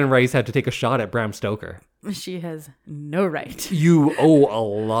 Why has Anne Rice had to take a shot at Bram Stoker? She has no right. You owe a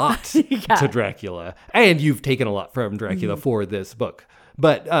lot Yeah. to Dracula, and you've taken a lot from Dracula for this book.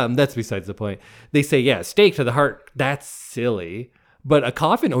 But that's besides the point. They say, yeah, stake to the heart. That's silly. But a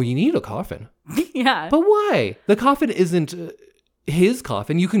coffin? Oh, you need a coffin. Yeah. But why? The coffin isn't his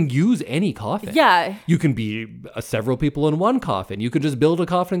coffin. You can use any coffin. Yeah. You can be several people in one coffin. You can just build a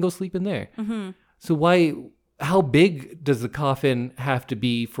coffin and go sleep in there. Mm-hmm. So why? How big does the coffin have to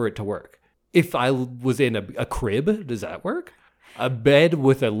be for it to work? If I was in a crib, does that work? A bed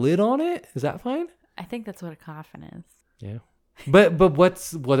with a lid on it, is that fine? I think that's what a coffin is. Yeah. But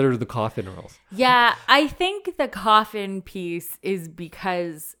what are the coffin rules? Yeah, I think the coffin piece is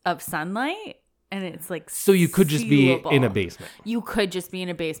because of sunlight, and it's like So you could just be sealable. in a basement. You could just be in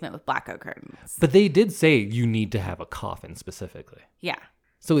a basement with blackout curtains. But they did say you need to have a coffin specifically. Yeah,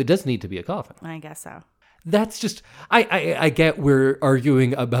 So it does need to be a coffin. I guess so. That's just I get we're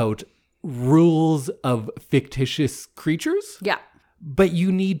arguing about rules of fictitious creatures, Yeah, but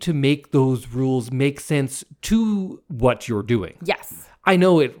you need to make those rules make sense to what you're doing. yes, I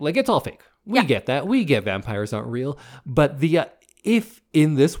know it's all fake. We Yeah. get that. We get vampires aren't real, but if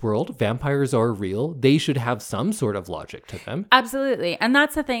in this world vampires are real, they should have some sort of logic to them. absolutely. And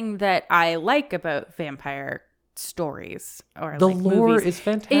that's the thing that I like about vampire stories or The like lore movies, is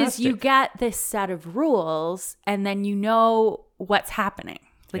fantastic. is you get this set of rules and then you know what's happening.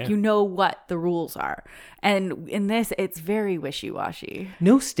 Like, Yeah. you know what the rules are. And in this, it's very wishy-washy.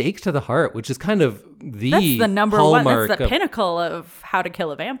 No stake to the heart, which is kind of the That's the number one. hallmark That's the of pinnacle of how to kill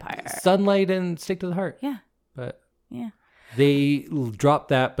a vampire. sunlight and stake to the heart. Yeah. But Yeah. they dropped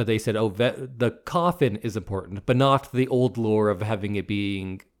that, but they said, the coffin is important, but not the old lore of having it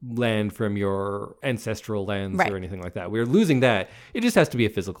being land from your ancestral lands Right. or anything like that. We're losing that. It just has to be a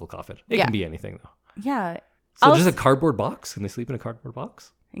physical coffin. It Yeah. can be anything, though. Yeah. So I'll just a s- cardboard box? Can they sleep in a cardboard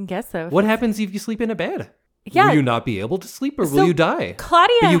box? I guess so. What happens if you sleep in a bed? Yeah. Will you not be able to sleep, or will So you die?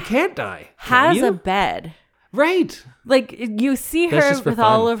 Claudia But you can't die. can has you? a bed. Right. Like, you see That's her just for with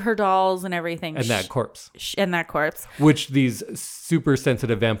all fun. of her dolls and everything. And that corpse. And that corpse. Which these super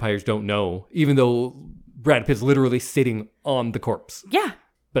sensitive vampires don't know, even though Brad Pitt's literally sitting on the corpse, Yeah.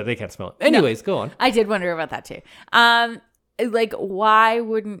 but they can't smell it. Anyways, go on. I did wonder about that too. Like, why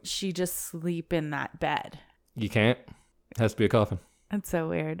wouldn't she just sleep in that bed? You can't. It has to be a coffin. That's so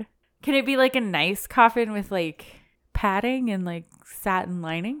weird. Can it be like a nice coffin with like padding and like satin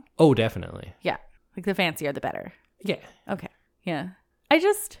lining? Oh, definitely. Yeah. Like, the fancier the better. Yeah. Okay. Yeah. I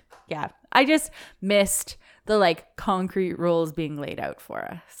just missed the like concrete rules being laid out for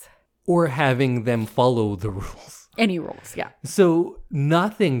us. Or having them follow the rules. Any rules. Yeah. So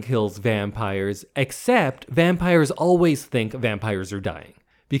nothing kills vampires, except vampires always think vampires are dying.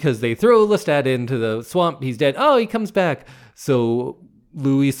 Because they throw Lestat into the swamp, he's dead. Oh, he comes back. So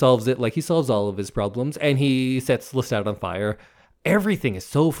Louis solves it like he solves all of his problems, and he sets Lestat on fire. Everything is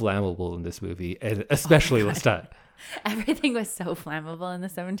so flammable in this movie, and especially Lestat. Everything was so flammable in the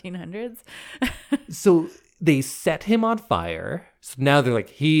 1700s. So they set him on fire. So now they're like,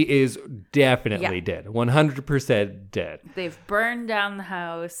 he is definitely Yeah. dead. 100% dead. They've burned down the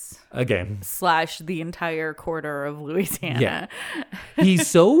house Again. / the entire quarter of Louisiana. Yeah. He's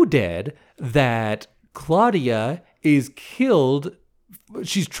so dead that Claudia is killed.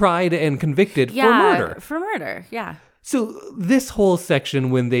 She's tried and convicted for murder. For murder. Yeah. So this whole section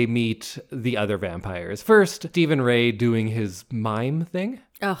when they meet the other vampires. First, Stephen Ray doing his mime thing.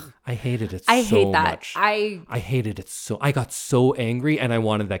 Ugh. I hated it I so hate that. much. I hated it so. I got so angry and I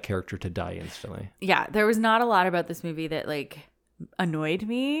wanted that character to die instantly. Yeah, there was not a lot about this movie that like annoyed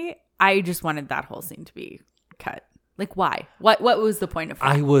me. I just wanted that whole scene to be cut. Like, why? What was the point of that?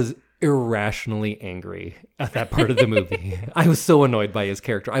 I was irrationally angry at that part of the movie. I was so annoyed by his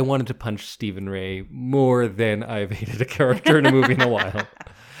character. I wanted to punch Stephen Ray more than I've hated a character in a movie in a while.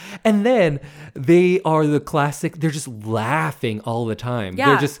 And then they are the classic, they're just laughing all the time. Yeah.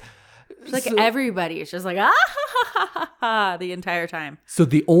 They're just Like, everybody is just like, ah, ha, ha, ha, ha, the entire time. So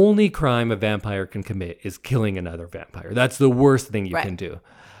the only crime a vampire can commit is killing another vampire. That's the worst thing you Right. can do.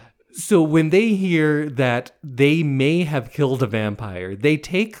 So when they hear that they may have killed a vampire, they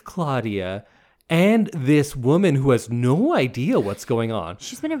take Claudia and this woman who has no idea what's going on.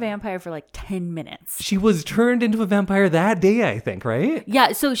 She's been a vampire for like 10 minutes. She was turned into a vampire that day, I think, right?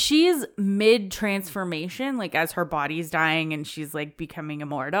 Yeah, so she's mid-transformation, like as her body's dying and she's like becoming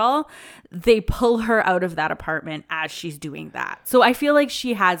immortal. They pull her out of that apartment as she's doing that. So I feel like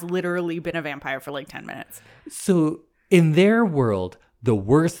she has literally been a vampire for like 10 minutes. So in their world, the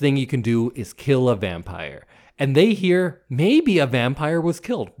worst thing you can do is kill a vampire. And they hear maybe a vampire was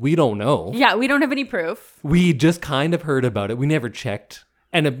killed. We don't know. Yeah, we don't have any proof. We just kind of heard about it. We never checked.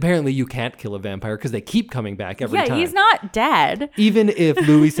 And apparently you can't kill a vampire because they keep coming back every time. Yeah, he's not dead. Even if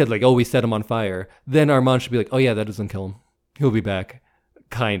Louis said like, oh, we set him on fire, then Armand should be like, oh yeah, that doesn't kill him. He'll be back.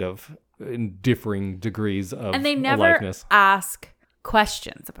 Kind of. In differing degrees of And they never aliveness. ask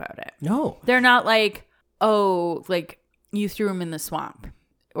questions about it. No. They're not like, oh, like you threw him in the swamp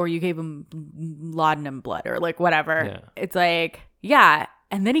or you gave him laudanum blood or like whatever. Yeah. It's like, yeah.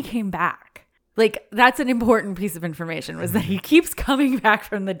 And then he came back. Like that's an important piece of information was that he keeps coming back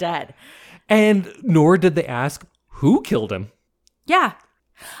from the dead. And nor did they ask who killed him. Yeah.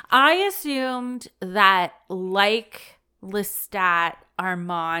 I assumed that like Lestat,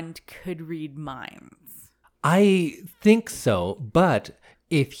 Armand could read minds. I think so, but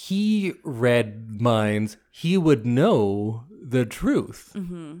if he read minds, he would know the truth,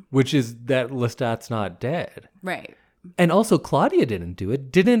 which is that Lestat's not dead. Right. And also, Claudia didn't do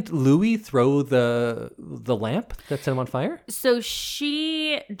it. Didn't Louis throw the lamp that set him on fire? So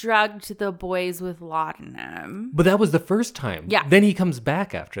she drugged the boys with laudanum. But that was the first time. Yeah. Then he comes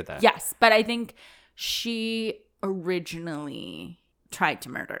back after that. Yes, but I think she originally tried to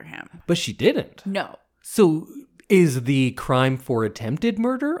murder him. But she didn't. No. So is the crime for attempted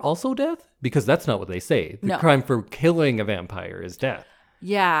murder also death? Because that's not what they say. The No. crime for killing a vampire is death.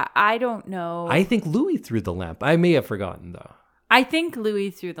 Yeah, I don't know. I think Louis threw the lamp. I may have forgotten, though. I think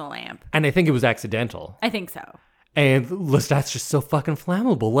Louis threw the lamp. And I think it was accidental. I think so. And Lestat's just so fucking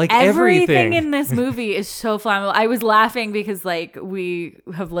flammable. Like everything. Everything in this movie is so flammable. I was laughing because like we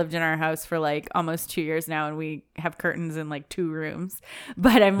have lived in our house for like almost 2 years now and we have curtains in like 2 rooms.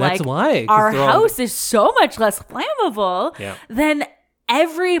 But I'm That's like, why, 'cause our they're all- house is so much less flammable Yeah. than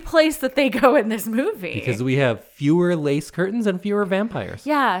every place that they go in this movie. Because we have fewer lace curtains and fewer vampires.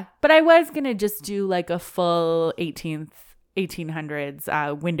 Yeah, but I was going to just do like a full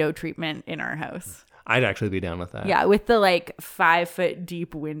 1800s window treatment in our house. I'd actually be down with that. Yeah, with the like 5 foot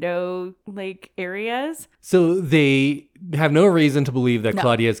deep window like areas. So they have no reason to believe that No.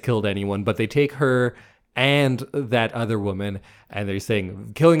 Claudia has killed anyone, but they take her and that other woman and they're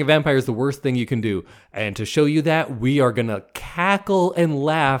saying killing a vampire is the worst thing you can do. And to show you that, we are going to cackle and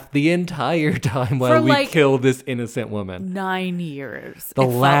laugh the entire time while For, we like, kill this innocent woman. 9 years. The It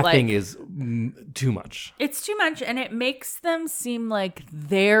felt laughing like- is too much. It's too much and it makes them seem like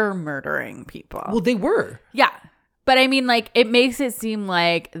they're murdering people. Well, they were. Yeah. But I mean, like, it makes it seem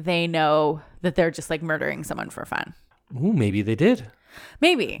like they know that they're just like murdering someone for fun. Ooh, maybe they did.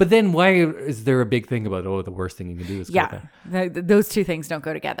 Maybe. But then why is there a big thing about, oh, the worst thing you can do is kill yeah. Those two things don't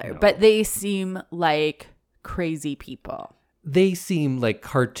go together. No. But they seem like crazy people. They seem like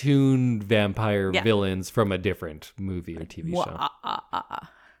cartoon vampire Yeah. villains from a different movie or TV show.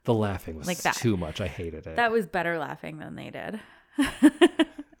 The laughing was Like that. too much. I hated it. That was better laughing than they did.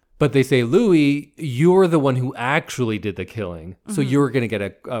 But they say, Louis, you're the one who actually did the killing. So you're going to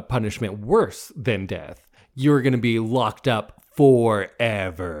get a punishment worse than death. You're going to be locked up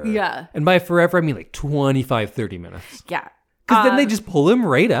forever. Yeah. And by forever, I mean like 25, 30 minutes. Yeah. Because then they just pull him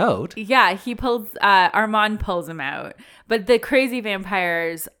right out. Yeah, he pulls Armand pulls him out. But the crazy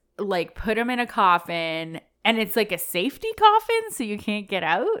vampires like put him in a coffin and it's like a safety coffin so you can't get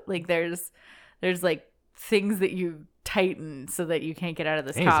out. Like there's like things that you tighten so that you can't get out of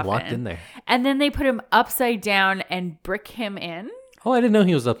this Hey, coffin. he's locked in there. And then they put him upside down and brick him in. Oh, I didn't know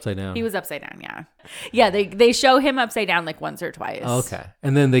he was upside down. He was upside down, yeah. Yeah, they show him upside down like once or twice. Okay.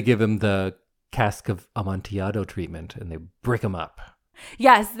 And then they give him the cask of Amontillado treatment and they brick him up.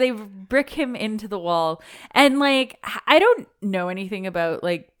 Yes, they brick him into the wall. And like I don't know anything about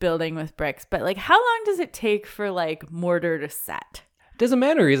like building with bricks, but like how long does it take for like mortar to set? Doesn't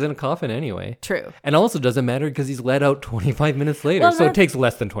matter. He's in a coffin anyway. True. And also doesn't matter because he's let out 25 minutes later. Well, so it that's- takes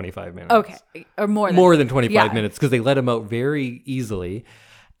less than 25 minutes. Okay. Or more Than 25 yeah. minutes because they let him out very easily.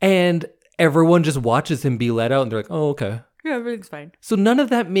 And everyone just watches him be let out and they're like, oh, okay. Yeah, everything's fine. So none of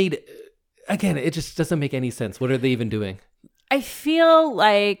that made, again, it just doesn't make any sense. What are they even doing? I feel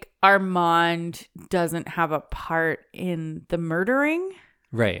like Armand doesn't have a part in the murdering.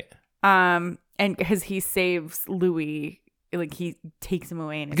 Right. And because he saves Louis, like he takes him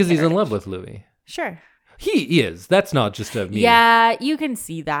away in his Because he's in carriage. love with Louis. Sure. He is. That's not just a me. Yeah, you can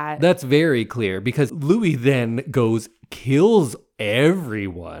see that. That's very clear because Louis then goes, kills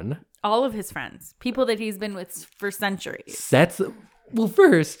everyone, All of his friends, people that he's been with for centuries. Well,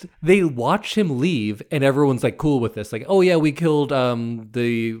 first, they watch him leave and everyone's like cool with this. Like, oh yeah, we killed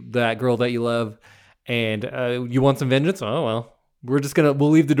that girl that you love and you want some vengeance? Oh, well. we'll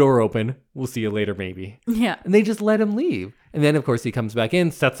leave the door open. We'll see you later, maybe. Yeah. And they just let him leave. And then, of course, he comes back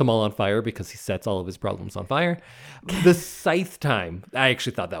in, sets them all on fire because he sets all of his problems on fire. The scythe time, I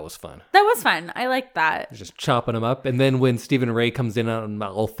actually thought that was fun. That was fun. I like that. Just chopping them up. And then when Stephen Ray comes in on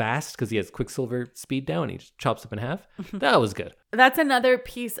all fast because he has Quicksilver speed down, he just chops up in half. That was good. That's another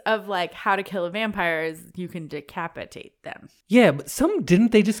piece of like how to kill a vampire is you can decapitate them. Yeah, but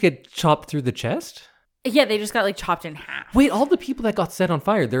didn't they just get chopped through the chest? Yeah, they just got like chopped in half. Wait, all the people that got set on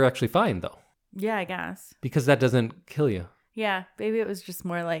fire, they're actually fine though. Yeah, I guess. Because that doesn't kill you. Yeah, maybe it was just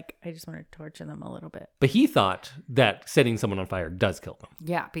more like I just want to torture them a little bit. But he thought that setting someone on fire does kill them.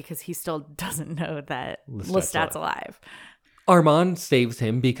 Yeah, because he still doesn't know that Lestat's Lestat's alive. Armand saves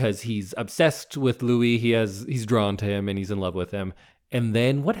him because he's obsessed with Louis. He's drawn to him and he's in love with him. And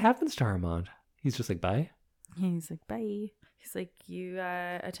then what happens to Armand? He's just like, bye? He's like, bye. He's like, you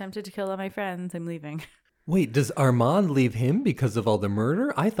attempted to kill all my friends. I'm leaving. Wait, does Armand leave him because of all the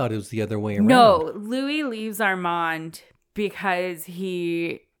murder? I thought it was the other way around. No, Louis leaves Armand because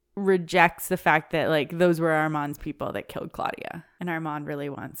he rejects the fact that like those were Armand's people that killed Claudia. And Armand really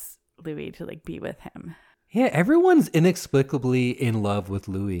wants Louis to like be with him. Yeah, everyone's inexplicably in love with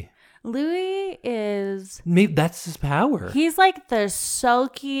Louis. Louis is... Maybe that's his power. He's like the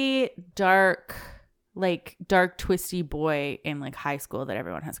sulky, dark, twisty boy in like high school that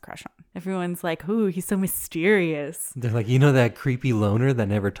everyone has a crush on. Everyone's like, ooh, he's so mysterious. They're like, you know that creepy loner that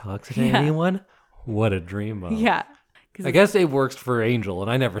never talks to anyone? What a dream. Yeah. I guess it works for Angel, and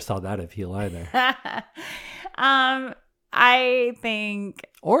I never saw that appeal either. I think...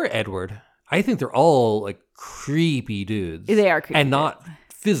 Or Edward. I think they're all like creepy dudes. They are creepy. And not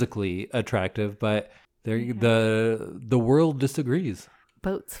physically attractive, but the world disagrees.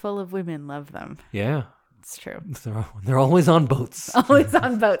 Boats full of women love them. Yeah. It's true. They're always on boats. Always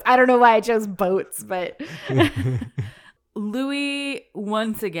on boats. I don't know why I chose boats, but Louis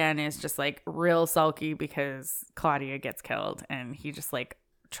once again is just like real sulky because Claudia gets killed and he just like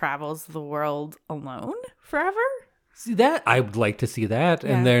travels the world alone forever. See that? I would like to see that.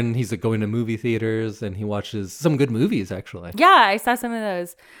 Yeah. And then he's like going to movie theaters and he watches some good movies actually. Yeah, I saw some of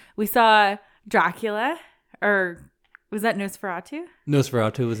those. We saw Dracula, or was that Nosferatu?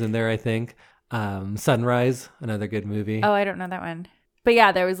 Nosferatu was in there, I think. Sunrise, another good movie. Oh, I don't know that one. But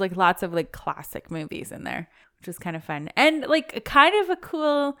yeah, there was like lots of like classic movies in there, which was kind of fun. And like kind of a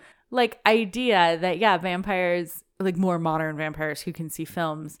cool like idea that, yeah, vampires, like more modern vampires who can see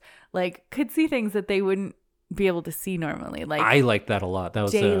films, like could see things that they wouldn't be able to see normally. Like I liked that a lot. That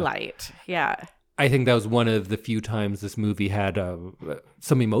was daylight. Yeah. I think that was one of the few times this movie had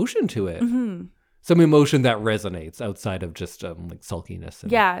some emotion to it. Mm-hmm. Some emotion that resonates outside of just like sulkiness.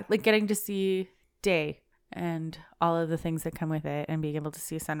 Yeah, like getting to see day and all of the things that come with it and being able to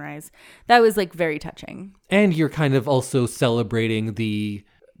see sunrise. That was like very touching. And you're kind of also celebrating the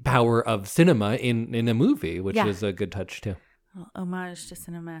power of cinema in a movie, which is a good touch too. Homage to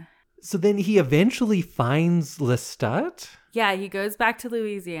cinema. So then he eventually finds Lestat? Yeah, he goes back to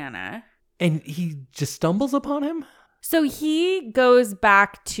Louisiana. And he just stumbles upon him? So he goes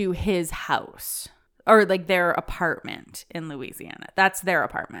back to his house or like their apartment in Louisiana. That's their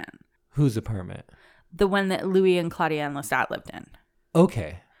apartment. Whose apartment? The one that Louis and Claudia and Lestat lived in.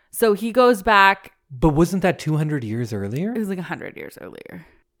 Okay. So he goes back. But wasn't that 200 years earlier? It was like 100 years earlier.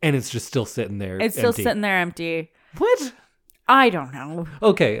 And it's just still sitting there. It's still sitting there empty. What? I don't know.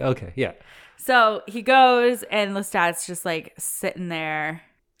 Okay, yeah. So he goes and Lestat's just like sitting there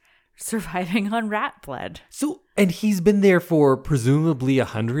surviving on rat blood. So, and he's been there for presumably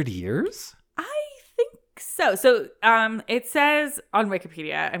 100 years? I think so. So it says on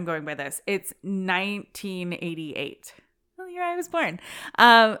Wikipedia, I'm going by this, it's 1988. The year I was born.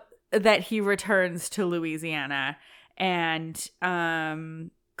 That he returns to Louisiana and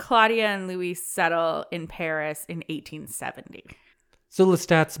Claudia and Louis settle in Paris in 1870. So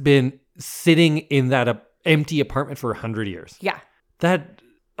Lestat's been sitting in that empty apartment for 100 years. Yeah.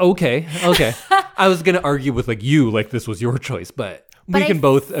 Okay. I was going to argue with like this was your choice, but we can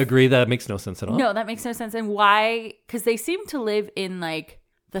both agree that makes no sense at all. No, that makes no sense. And why? Because they seem to live in like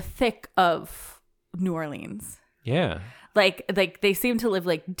the thick of New Orleans. Yeah. Like they seem to live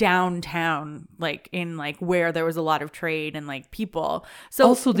like downtown, like in like where there was a lot of trade and like people. So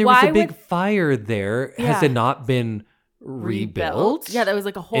also there was a big fire there. Yeah. Has it not been rebuilt? Yeah, that was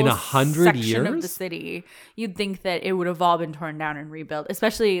like a whole in 100 section years of the city. You'd think that it would have all been torn down and rebuilt,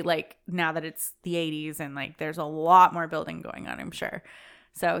 especially like now that it's the 80s and like there's a lot more building going on, I'm sure.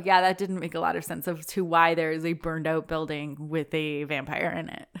 So yeah, that didn't make a lot of sense as to why there is a burned out building with a vampire in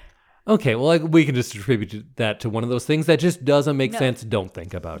it. Okay, well, like, we can just attribute that to one of those things that just doesn't make sense. Don't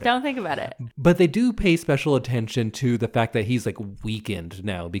think about it. Don't think about it. But they do pay special attention to the fact that he's like weakened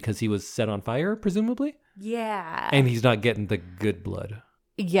now because he was set on fire, presumably. Yeah. And he's not getting the good blood.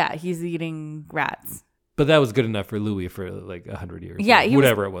 Yeah, he's eating rats. But that was good enough for Louis for like 100 years. Yeah, he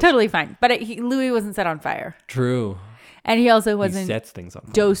whatever it was. Totally fine. But Louis wasn't set on fire. True. And he also He wasn't sets things on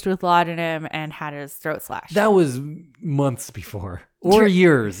fire. dosed with laudanum and had his throat slashed. That was months before. Or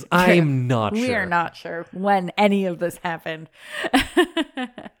years. I'm not sure. We are not sure when any of this happened.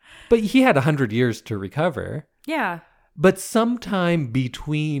 But he had 100 years to recover. Yeah. But sometime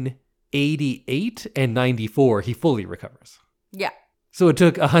between 88 and 94, he fully recovers. Yeah. So it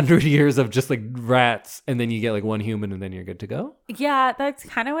took 100 years of just like rats, and then you get like one human, and then you're good to go. Yeah, that's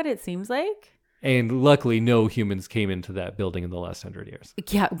kind of what it seems like. And luckily, no humans came into that building in the last 100 years.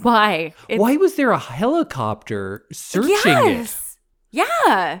 Yeah, why? Why was there a helicopter searching it?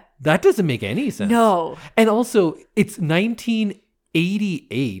 Yeah. That doesn't make any sense. No. And also, it's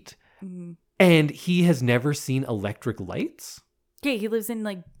 1988, and he has never seen electric lights? Yeah, he lives in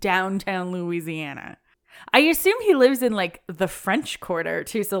like downtown Louisiana. I assume he lives in like the French Quarter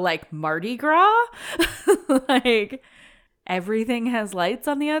too, so like Mardi Gras. Like everything has lights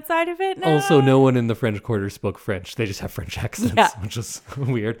on the outside of it now. Also, no one in the French Quarter spoke French. They just have French accents, which is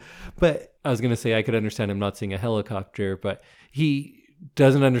weird. But I was going to say I could understand him not seeing a helicopter, but he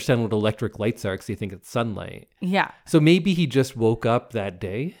doesn't understand what electric lights are because he thinks it's sunlight. Yeah. So maybe he just woke up that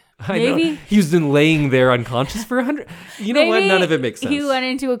day. I Maybe. know. He's been laying there unconscious for 100. You know what? None of it makes sense. He went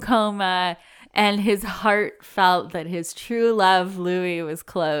into a coma and his heart felt that his true love, Louis, was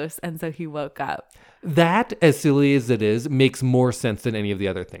close. And so he woke up. That, as silly as it is, makes more sense than any of the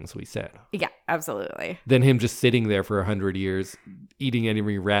other things we said. Yeah, absolutely. Than him just sitting there for 100 years, eating any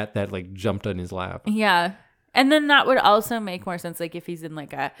rat that like jumped on his lap. Yeah. And then that would also make more sense, like if he's in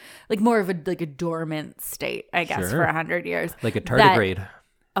like more of a dormant state, I guess, Sure. for 100 years. Like a tardigrade.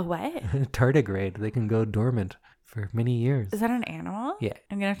 A what? Tardigrade. They can go dormant for many years. Is that an animal? Yeah.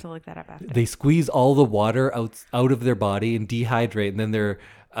 I'm going to have to look that up after. They squeeze all the water out of their body and dehydrate, and then their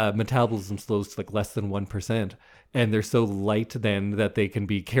metabolism slows to like less than 1%. And they're so light then that they can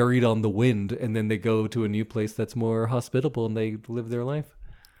be carried on the wind, and then they go to a new place that's more hospitable and they live their life.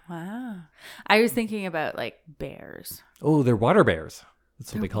 Wow. I was thinking about like bears. Oh, they're water bears.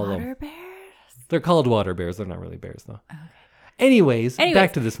 That's what they call them. Water bears? They're called water bears. They're not really bears, though. Okay. Anyways,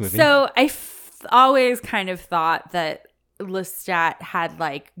 back to this movie. So I always kind of thought that Lestat had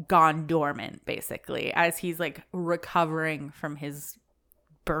like gone dormant, basically, as he's like recovering from his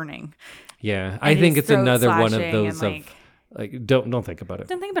burning. Yeah, I think it's another one of those and, of like don't think about it.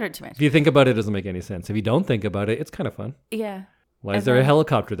 Don't think about it too much. If you think about it, it doesn't make any sense. If you don't think about it, it's kind of fun. Yeah. Why is there a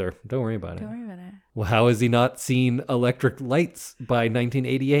helicopter there? Don't worry about it. Don't worry about it. Well, how has he not seen electric lights by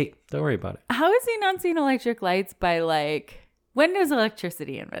 1988? Don't worry about it. How has he not seen electric lights by like when was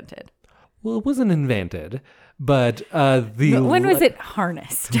electricity invented? Well, it wasn't invented, but when was it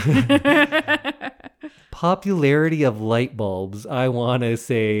harnessed? Popularity of light bulbs, I want to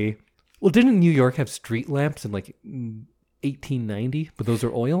say, well, didn't New York have street lamps in like 1890? But those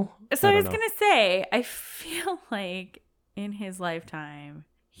are oil? So I was going to say, I feel like in his lifetime,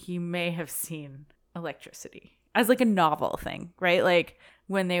 he may have seen electricity as like a novel thing, right? Like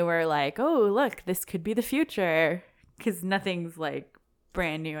when they were like, oh, look, this could be the future, because nothing's like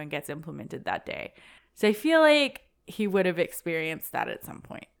brand new and gets implemented that day. So I feel like he would have experienced that at some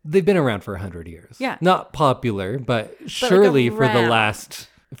point. They've been around for 100 years. Yeah. Not popular, but surely like for the last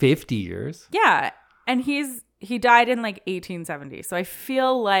 50 years. Yeah. And he died in like 1870. So I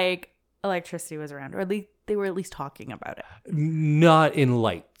feel like electricity was around, or at least they were at least talking about it. Not in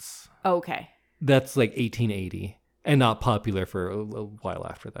lights. Okay. That's like 1880 and not popular for a while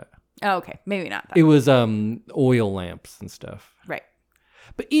after that. Oh, okay. Maybe not. Then. It was oil lamps and stuff. Right.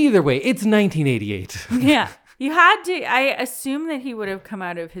 But either way, it's 1988. Yeah. You had to, I assume that he would have come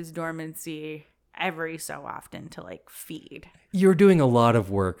out of his dormancy every so often to like feed. You're doing a lot of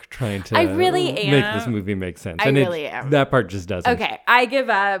work trying to I really make am. this movie make sense. I And really am. That part just doesn't. Okay. I give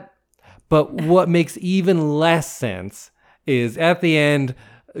up. But what makes even less sense is at the end,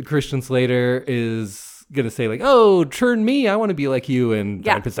 Christian Slater is going to say like, oh, turn me. I want to be like you. And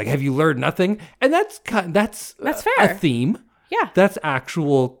Brad Pitt's like, have you learned nothing? And that's fair. A theme. Yeah. That's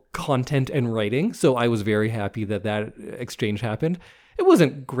actual content and writing. So I was very happy that exchange happened. It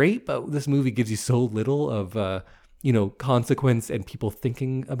wasn't great, but this movie gives you so little of, consequence and people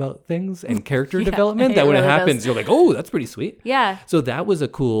thinking about things and character development that when it happens, you're like, oh, that's pretty sweet. Yeah. So that was a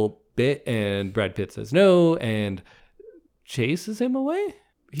cool bit. And Brad Pitt says no and chases him away.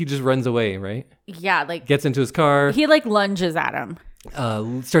 He just runs away, right? Yeah. Like Gets into his car. he like lunges at him.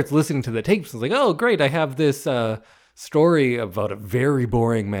 starts listening to the tapes. It's like, oh, great, I have this story about a very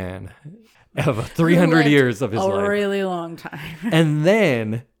boring man of 300 years of his life. A really long time. And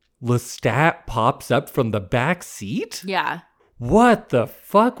then Lestat pops up from the back seat? Yeah. What the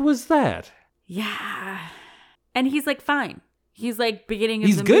fuck was that? Yeah. And he's like, fine. He's like beginning of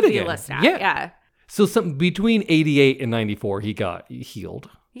He's the good movie again. Lestat. Yeah. Yeah. So between 88 and 94, he got healed.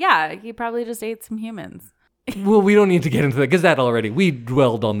 Yeah. He probably just ate some humans. Well, we don't need to get into that because we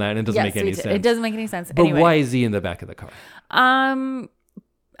dwelled on that and it doesn't make any sense. It doesn't make any sense. But Anyway. why is he in the back of the car?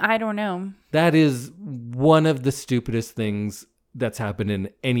 I don't know. That is one of the stupidest things that's happened in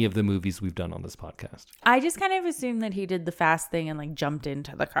any of the movies we've done on this podcast. I just kind of assumed that he did the fast thing and like jumped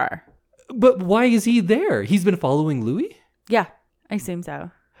into the car. But why is he there? He's been following Louis? Yeah, I assume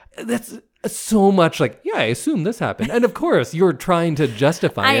so. That's so much like, yeah, I assume this happened. And of course, you're trying to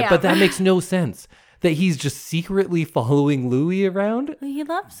justify it, but that makes no sense. That he's just secretly following Louis around? He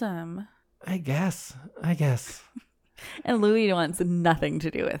loves him. I guess. And Louis wants nothing to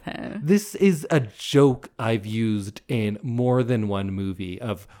do with him. This is a joke I've used in more than one movie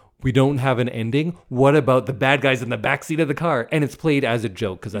of we don't have an ending. What about the bad guys in the backseat of the car? And it's played as a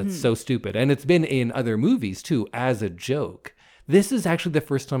joke because that's so stupid. And it's been in other movies too as a joke. This is actually the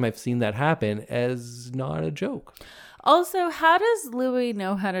first time I've seen that happen as not a joke. Also, how does Louis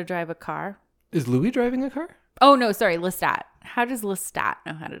know how to drive a car? Is Louis driving a car? Oh, no, sorry, Lestat. How does Lestat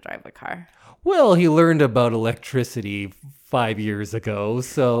know how to drive a car? Well, he learned about electricity 5 years ago,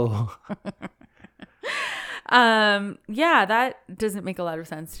 so... Yeah, that doesn't make a lot of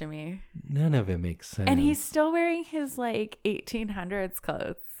sense to me. None of it makes sense. And he's still wearing his, like, 1800s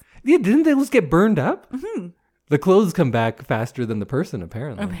clothes. Yeah, didn't they just get burned up? Mm-hmm. The clothes come back faster than the person,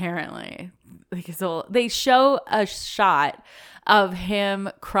 apparently. Apparently. Like, so they show a shot of him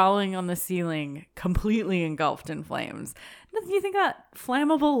crawling on the ceiling, completely engulfed in flames. Do you think that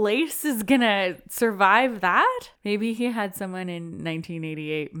flammable lace is gonna survive that? Maybe he had someone in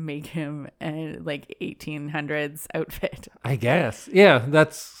 1988 make him a like 1800s outfit. I guess. Yeah,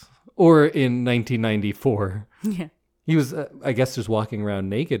 that's... Or in 1994. Yeah. He was, I guess, just walking around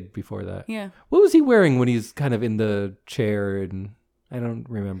naked before that. Yeah. What was he wearing when he's kind of in the chair? And I don't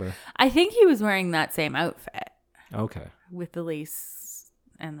remember. I think he was wearing that same outfit. Okay. With the lace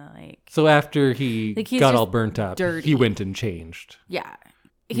and the like. So after he Like, he's got just all burnt up, dirty. he went and changed. Yeah.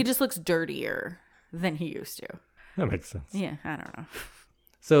 He just looks dirtier than he used to. That makes sense. Yeah, I don't know.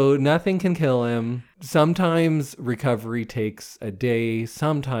 So nothing can kill him. Sometimes recovery takes a day.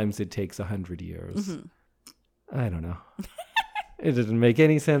 Sometimes it takes 100 years. Mm-hmm. I don't know. It doesn't make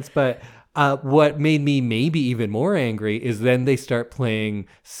any sense. But what made me maybe even more angry is then they start playing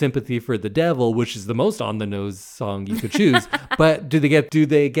Sympathy for the Devil, which is the most on-the-nose song you could choose. But do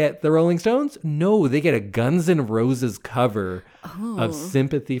they get the Rolling Stones? No, they get a Guns N' Roses cover of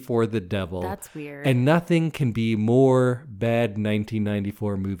Sympathy for the Devil. That's weird. And nothing can be more bad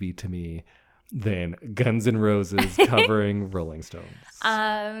 1994 movie to me than Guns N' Roses covering Rolling Stones.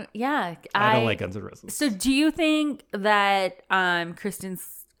 Yeah. I don't like Guns N' Roses. So do you think that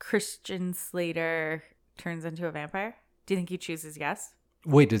Christian Slater turns into a vampire? Do you think he chooses yes?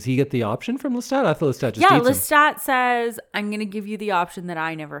 Wait, does he get the option from Lestat? I thought Lestat just Yeah, eats him. Lestat says, I'm going to give you the option that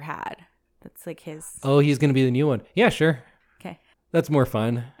I never had. That's like his... Oh, he's going to be the new one. Yeah, sure. Okay. That's more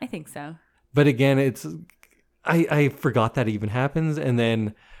fun. I think so. But again, it's... I forgot that even happens. And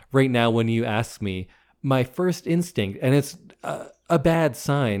then right now when you ask me, my first instinct, and it's a bad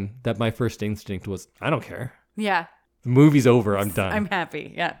sign that my first instinct was, I don't care. Yeah. The movie's over. I'm done. I'm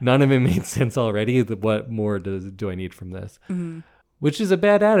happy. Yeah. None of it made sense already. What more do I need from this? Mm-hmm. Which is a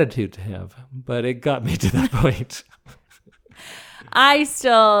bad attitude to have, but it got me to that point. I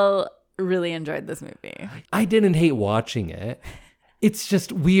still really enjoyed this movie. I didn't hate watching it. It's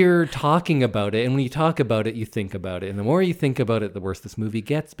just weird talking about it. And when you talk about it, you think about it. And the more you think about it, the worse this movie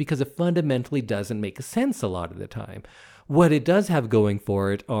gets because it fundamentally doesn't make sense a lot of the time. What it does have going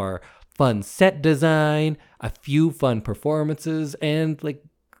for it are fun set design, a few fun performances, and like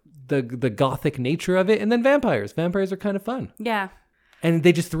the gothic nature of it. And then vampires. Vampires are kind of fun. Yeah. And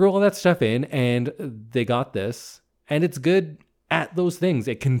they just threw all that stuff in and they got this. And it's good at those things.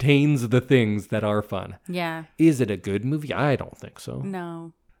 It contains the things that are fun. Yeah. Is it a good movie? I don't think so.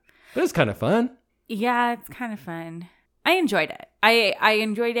 No. But it's kind of fun. Yeah, it's kind of fun. I enjoyed it. I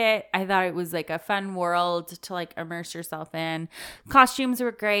enjoyed it. I thought it was like a fun world to like immerse yourself in. Costumes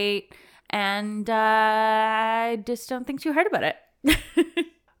were great. And I just don't think too hard about it.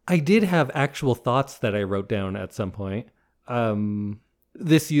 I did have actual thoughts that I wrote down at some point.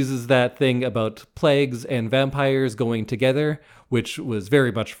 This uses that thing about plagues and vampires going together, which was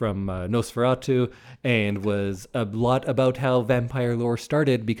very much from Nosferatu, and was a lot about how vampire lore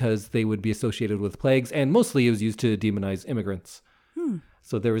started because they would be associated with plagues, and mostly it was used to demonize immigrants.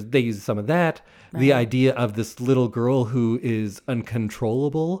 So they used some of that. The idea of this little girl who is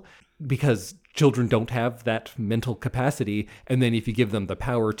uncontrollable because children don't have that mental capacity. And then if you give them the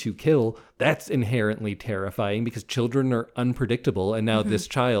power to kill, that's inherently terrifying because children are unpredictable. And now this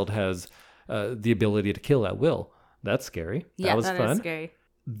child has the ability to kill at will. That's scary. Yeah, that was that fun. is scary.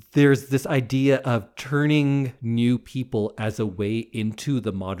 There's this idea of turning new people as a way into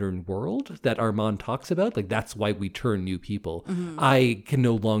the modern world that Armand talks about. Like, that's why we turn new people. I can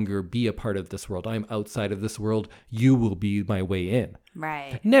no longer be a part of this world. I'm outside of this world. You will be my way in.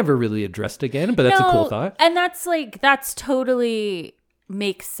 Right. Never really addressed again, but that's a cool thought. And that's totally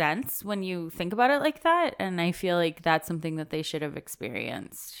makes sense when you think about it like that. And I feel like that's something that they should have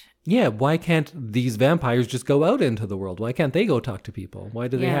experienced. Yeah, why can't these vampires just go out into the world? Why can't they go talk to people? Why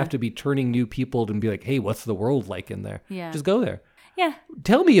do they have to be turning new people and be like, hey, what's the world like in there? Yeah. Just go there. Yeah.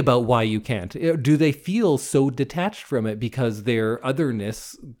 Tell me about why you can't. Do they feel so detached from it because their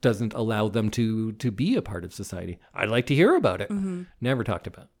otherness doesn't allow them to be a part of society? I'd like to hear about it. Never talked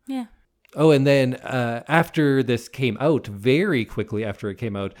about. Yeah. Oh, and then after this came out, very quickly after it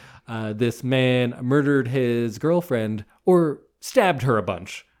came out, this man murdered his girlfriend or stabbed her a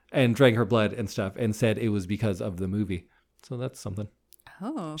bunch and drank her blood and stuff and said it was because of the movie. So that's something.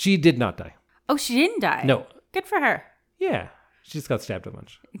 Oh. She did not die. Oh, she didn't die. No. Good for her. Yeah. She just got stabbed a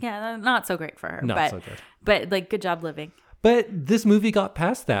bunch. Yeah, not so great for her. Not so good. But like, good job living. But this movie got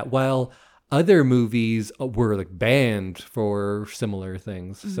past that, while other movies were like banned for similar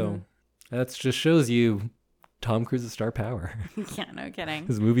things. So that just shows you Tom Cruise's star power. Yeah, no kidding.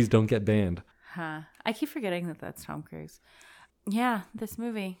 His movies don't get banned. Huh. I keep forgetting that that's Tom Cruise. Yeah, this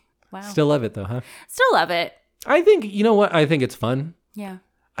movie. Wow. Still love it though, huh? Still love it. I think, you know what? I think it's fun. Yeah.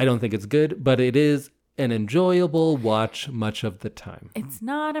 I don't think it's good, but it is an enjoyable watch much of the time. It's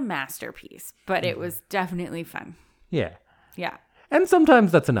not a masterpiece, but it was definitely fun. Yeah. Yeah. And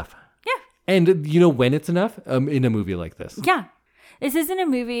sometimes that's enough. Yeah. And you know when it's enough? In a movie like this. Yeah. This isn't a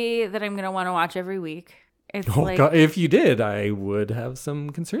movie that I'm going to want to watch every week. It's Oh, like, God, if you did, I would have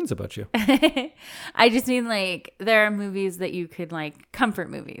some concerns about you. I just mean like there are movies that you could like comfort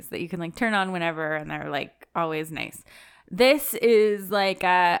movies that you can like turn on whenever and they're like always nice. This is like,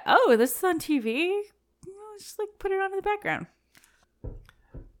 this is on TV. Just like put it on in the background.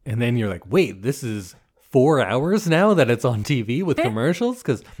 And then you're like, wait, this is 4 hours now that it's on TV with commercials?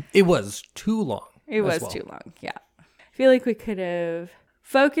 Because it was too long. It was too long. Yeah. I feel like we could have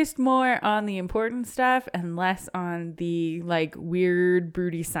focused more on the important stuff and less on the like weird,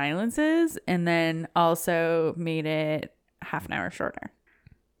 broody silences, and then also made it half an hour shorter.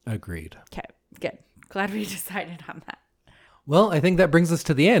 Agreed. Okay, good. Glad we decided on that. Well, I think that brings us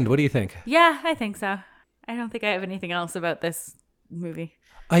to the end. What do you think? Yeah, I think so. I don't think I have anything else about this movie.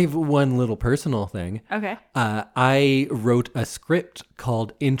 I have one little personal thing. Okay. I wrote a script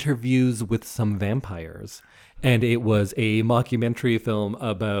called Interviews with Some Vampires. And it was a mockumentary film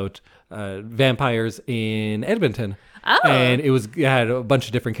about vampires in Edmonton. Oh. And it had a bunch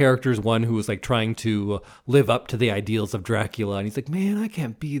of different characters. One who was like trying to live up to the ideals of Dracula. And he's like, man, I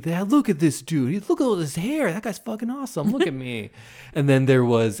can't be that. Look at this dude. Look at all his hair. That guy's fucking awesome. Look at me. And then there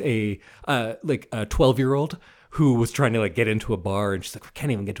was a 12-year-old who was trying to like get into a bar, and she's like, I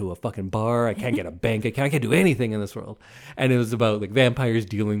can't even get to a fucking bar. I can't get a bank account. I can't do anything in this world. And it was about like vampires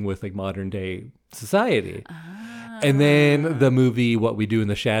dealing with like modern day society. And then the movie What We Do in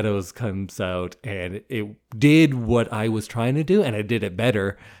the Shadows comes out, and it did what I was trying to do, and it did it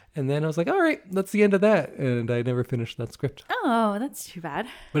better. And then I was like, all right, that's the end of that. And I never finished that script. Oh, that's too bad.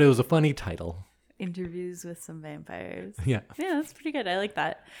 But it was a funny title. Interviews with Some Vampires. Yeah. Yeah, that's pretty good. I like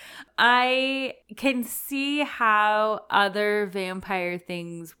that. I can see how other vampire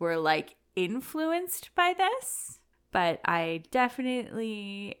things were like influenced by this, but I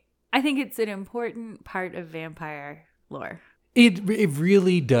think it's an important part of vampire lore. It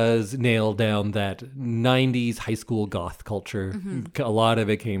really does nail down that 90s high school goth culture. A lot of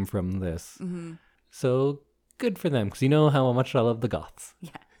it came from this. So good for them, because you know how much I love the goths.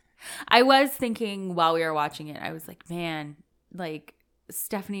 Yeah. I was thinking while we were watching it, I was like, man, like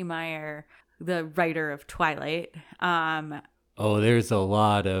Stephenie Meyer, the writer of Twilight. There's a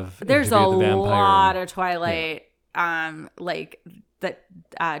lot of Twilight, like that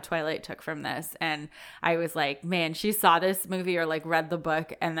Twilight took from this. And I was like, man, she saw this movie or like read the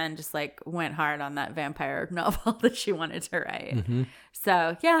book and then just like went hard on that vampire novel that she wanted to write.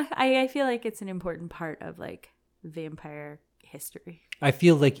 So yeah, I feel like it's an important part of like vampire history. I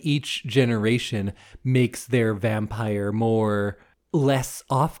feel like each generation makes their vampire more less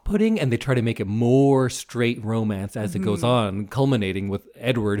off-putting, and they try to make it more straight romance as it goes on, culminating with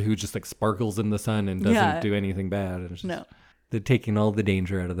Edward, who just like sparkles in the sun and doesn't do anything bad. And it's just, they're taking all the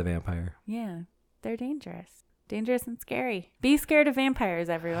danger out of the vampire. Yeah, they're dangerous. Dangerous and scary. Be scared of vampires,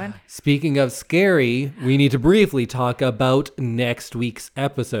 everyone. Speaking of scary, we need to briefly talk about next week's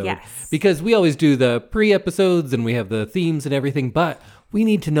episode. Yes. Because we always do the pre-episodes and we have the themes and everything, but we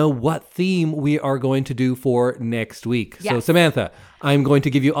need to know what theme we are going to do for next week. Yes. So Samantha, I'm going to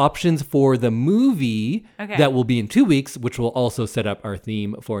give you options for the movie that will be in 2 weeks, which will also set up our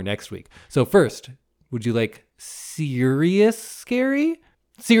theme for next week. So first, would you like serious scary,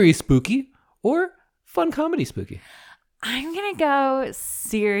 serious spooky, or fun comedy spooky? I'm going to go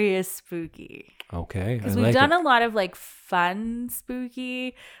serious spooky. Okay. Because we've done a lot of like fun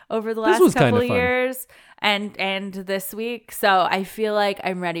spooky over the last was couple kinda of fun. years and this week. So I feel like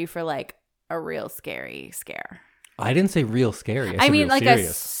I'm ready for like a real scary scare. I didn't say real scary. I I said mean real like serious.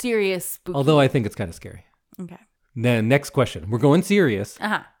 a serious spooky. Although I think it's kind of scary. Okay. Then next question. We're going serious.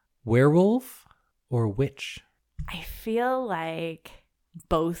 Uh-huh. Werewolf or witch? I feel like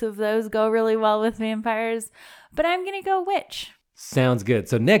both of those go really well with vampires, but I'm going to go witch. Sounds good.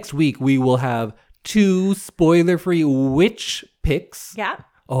 So next week we will have 2 spoiler-free witch picks. Yeah.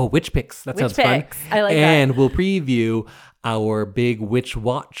 Oh, witch picks. That Witch sounds fun. picks. I like that. And we'll preview our big witch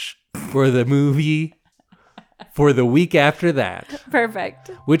watch for the movie for the week after that. Perfect.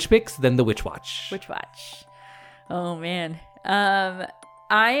 Witch picks, then the witch watch. Witch watch. Oh man.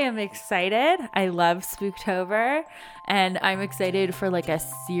 I am excited. I love Spooktober, and I'm excited for like a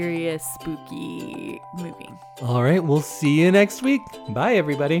serious spooky movie. All right, we'll see you next week. Bye,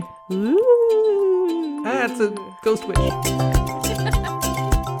 everybody. Ooh. It's a ghost witch.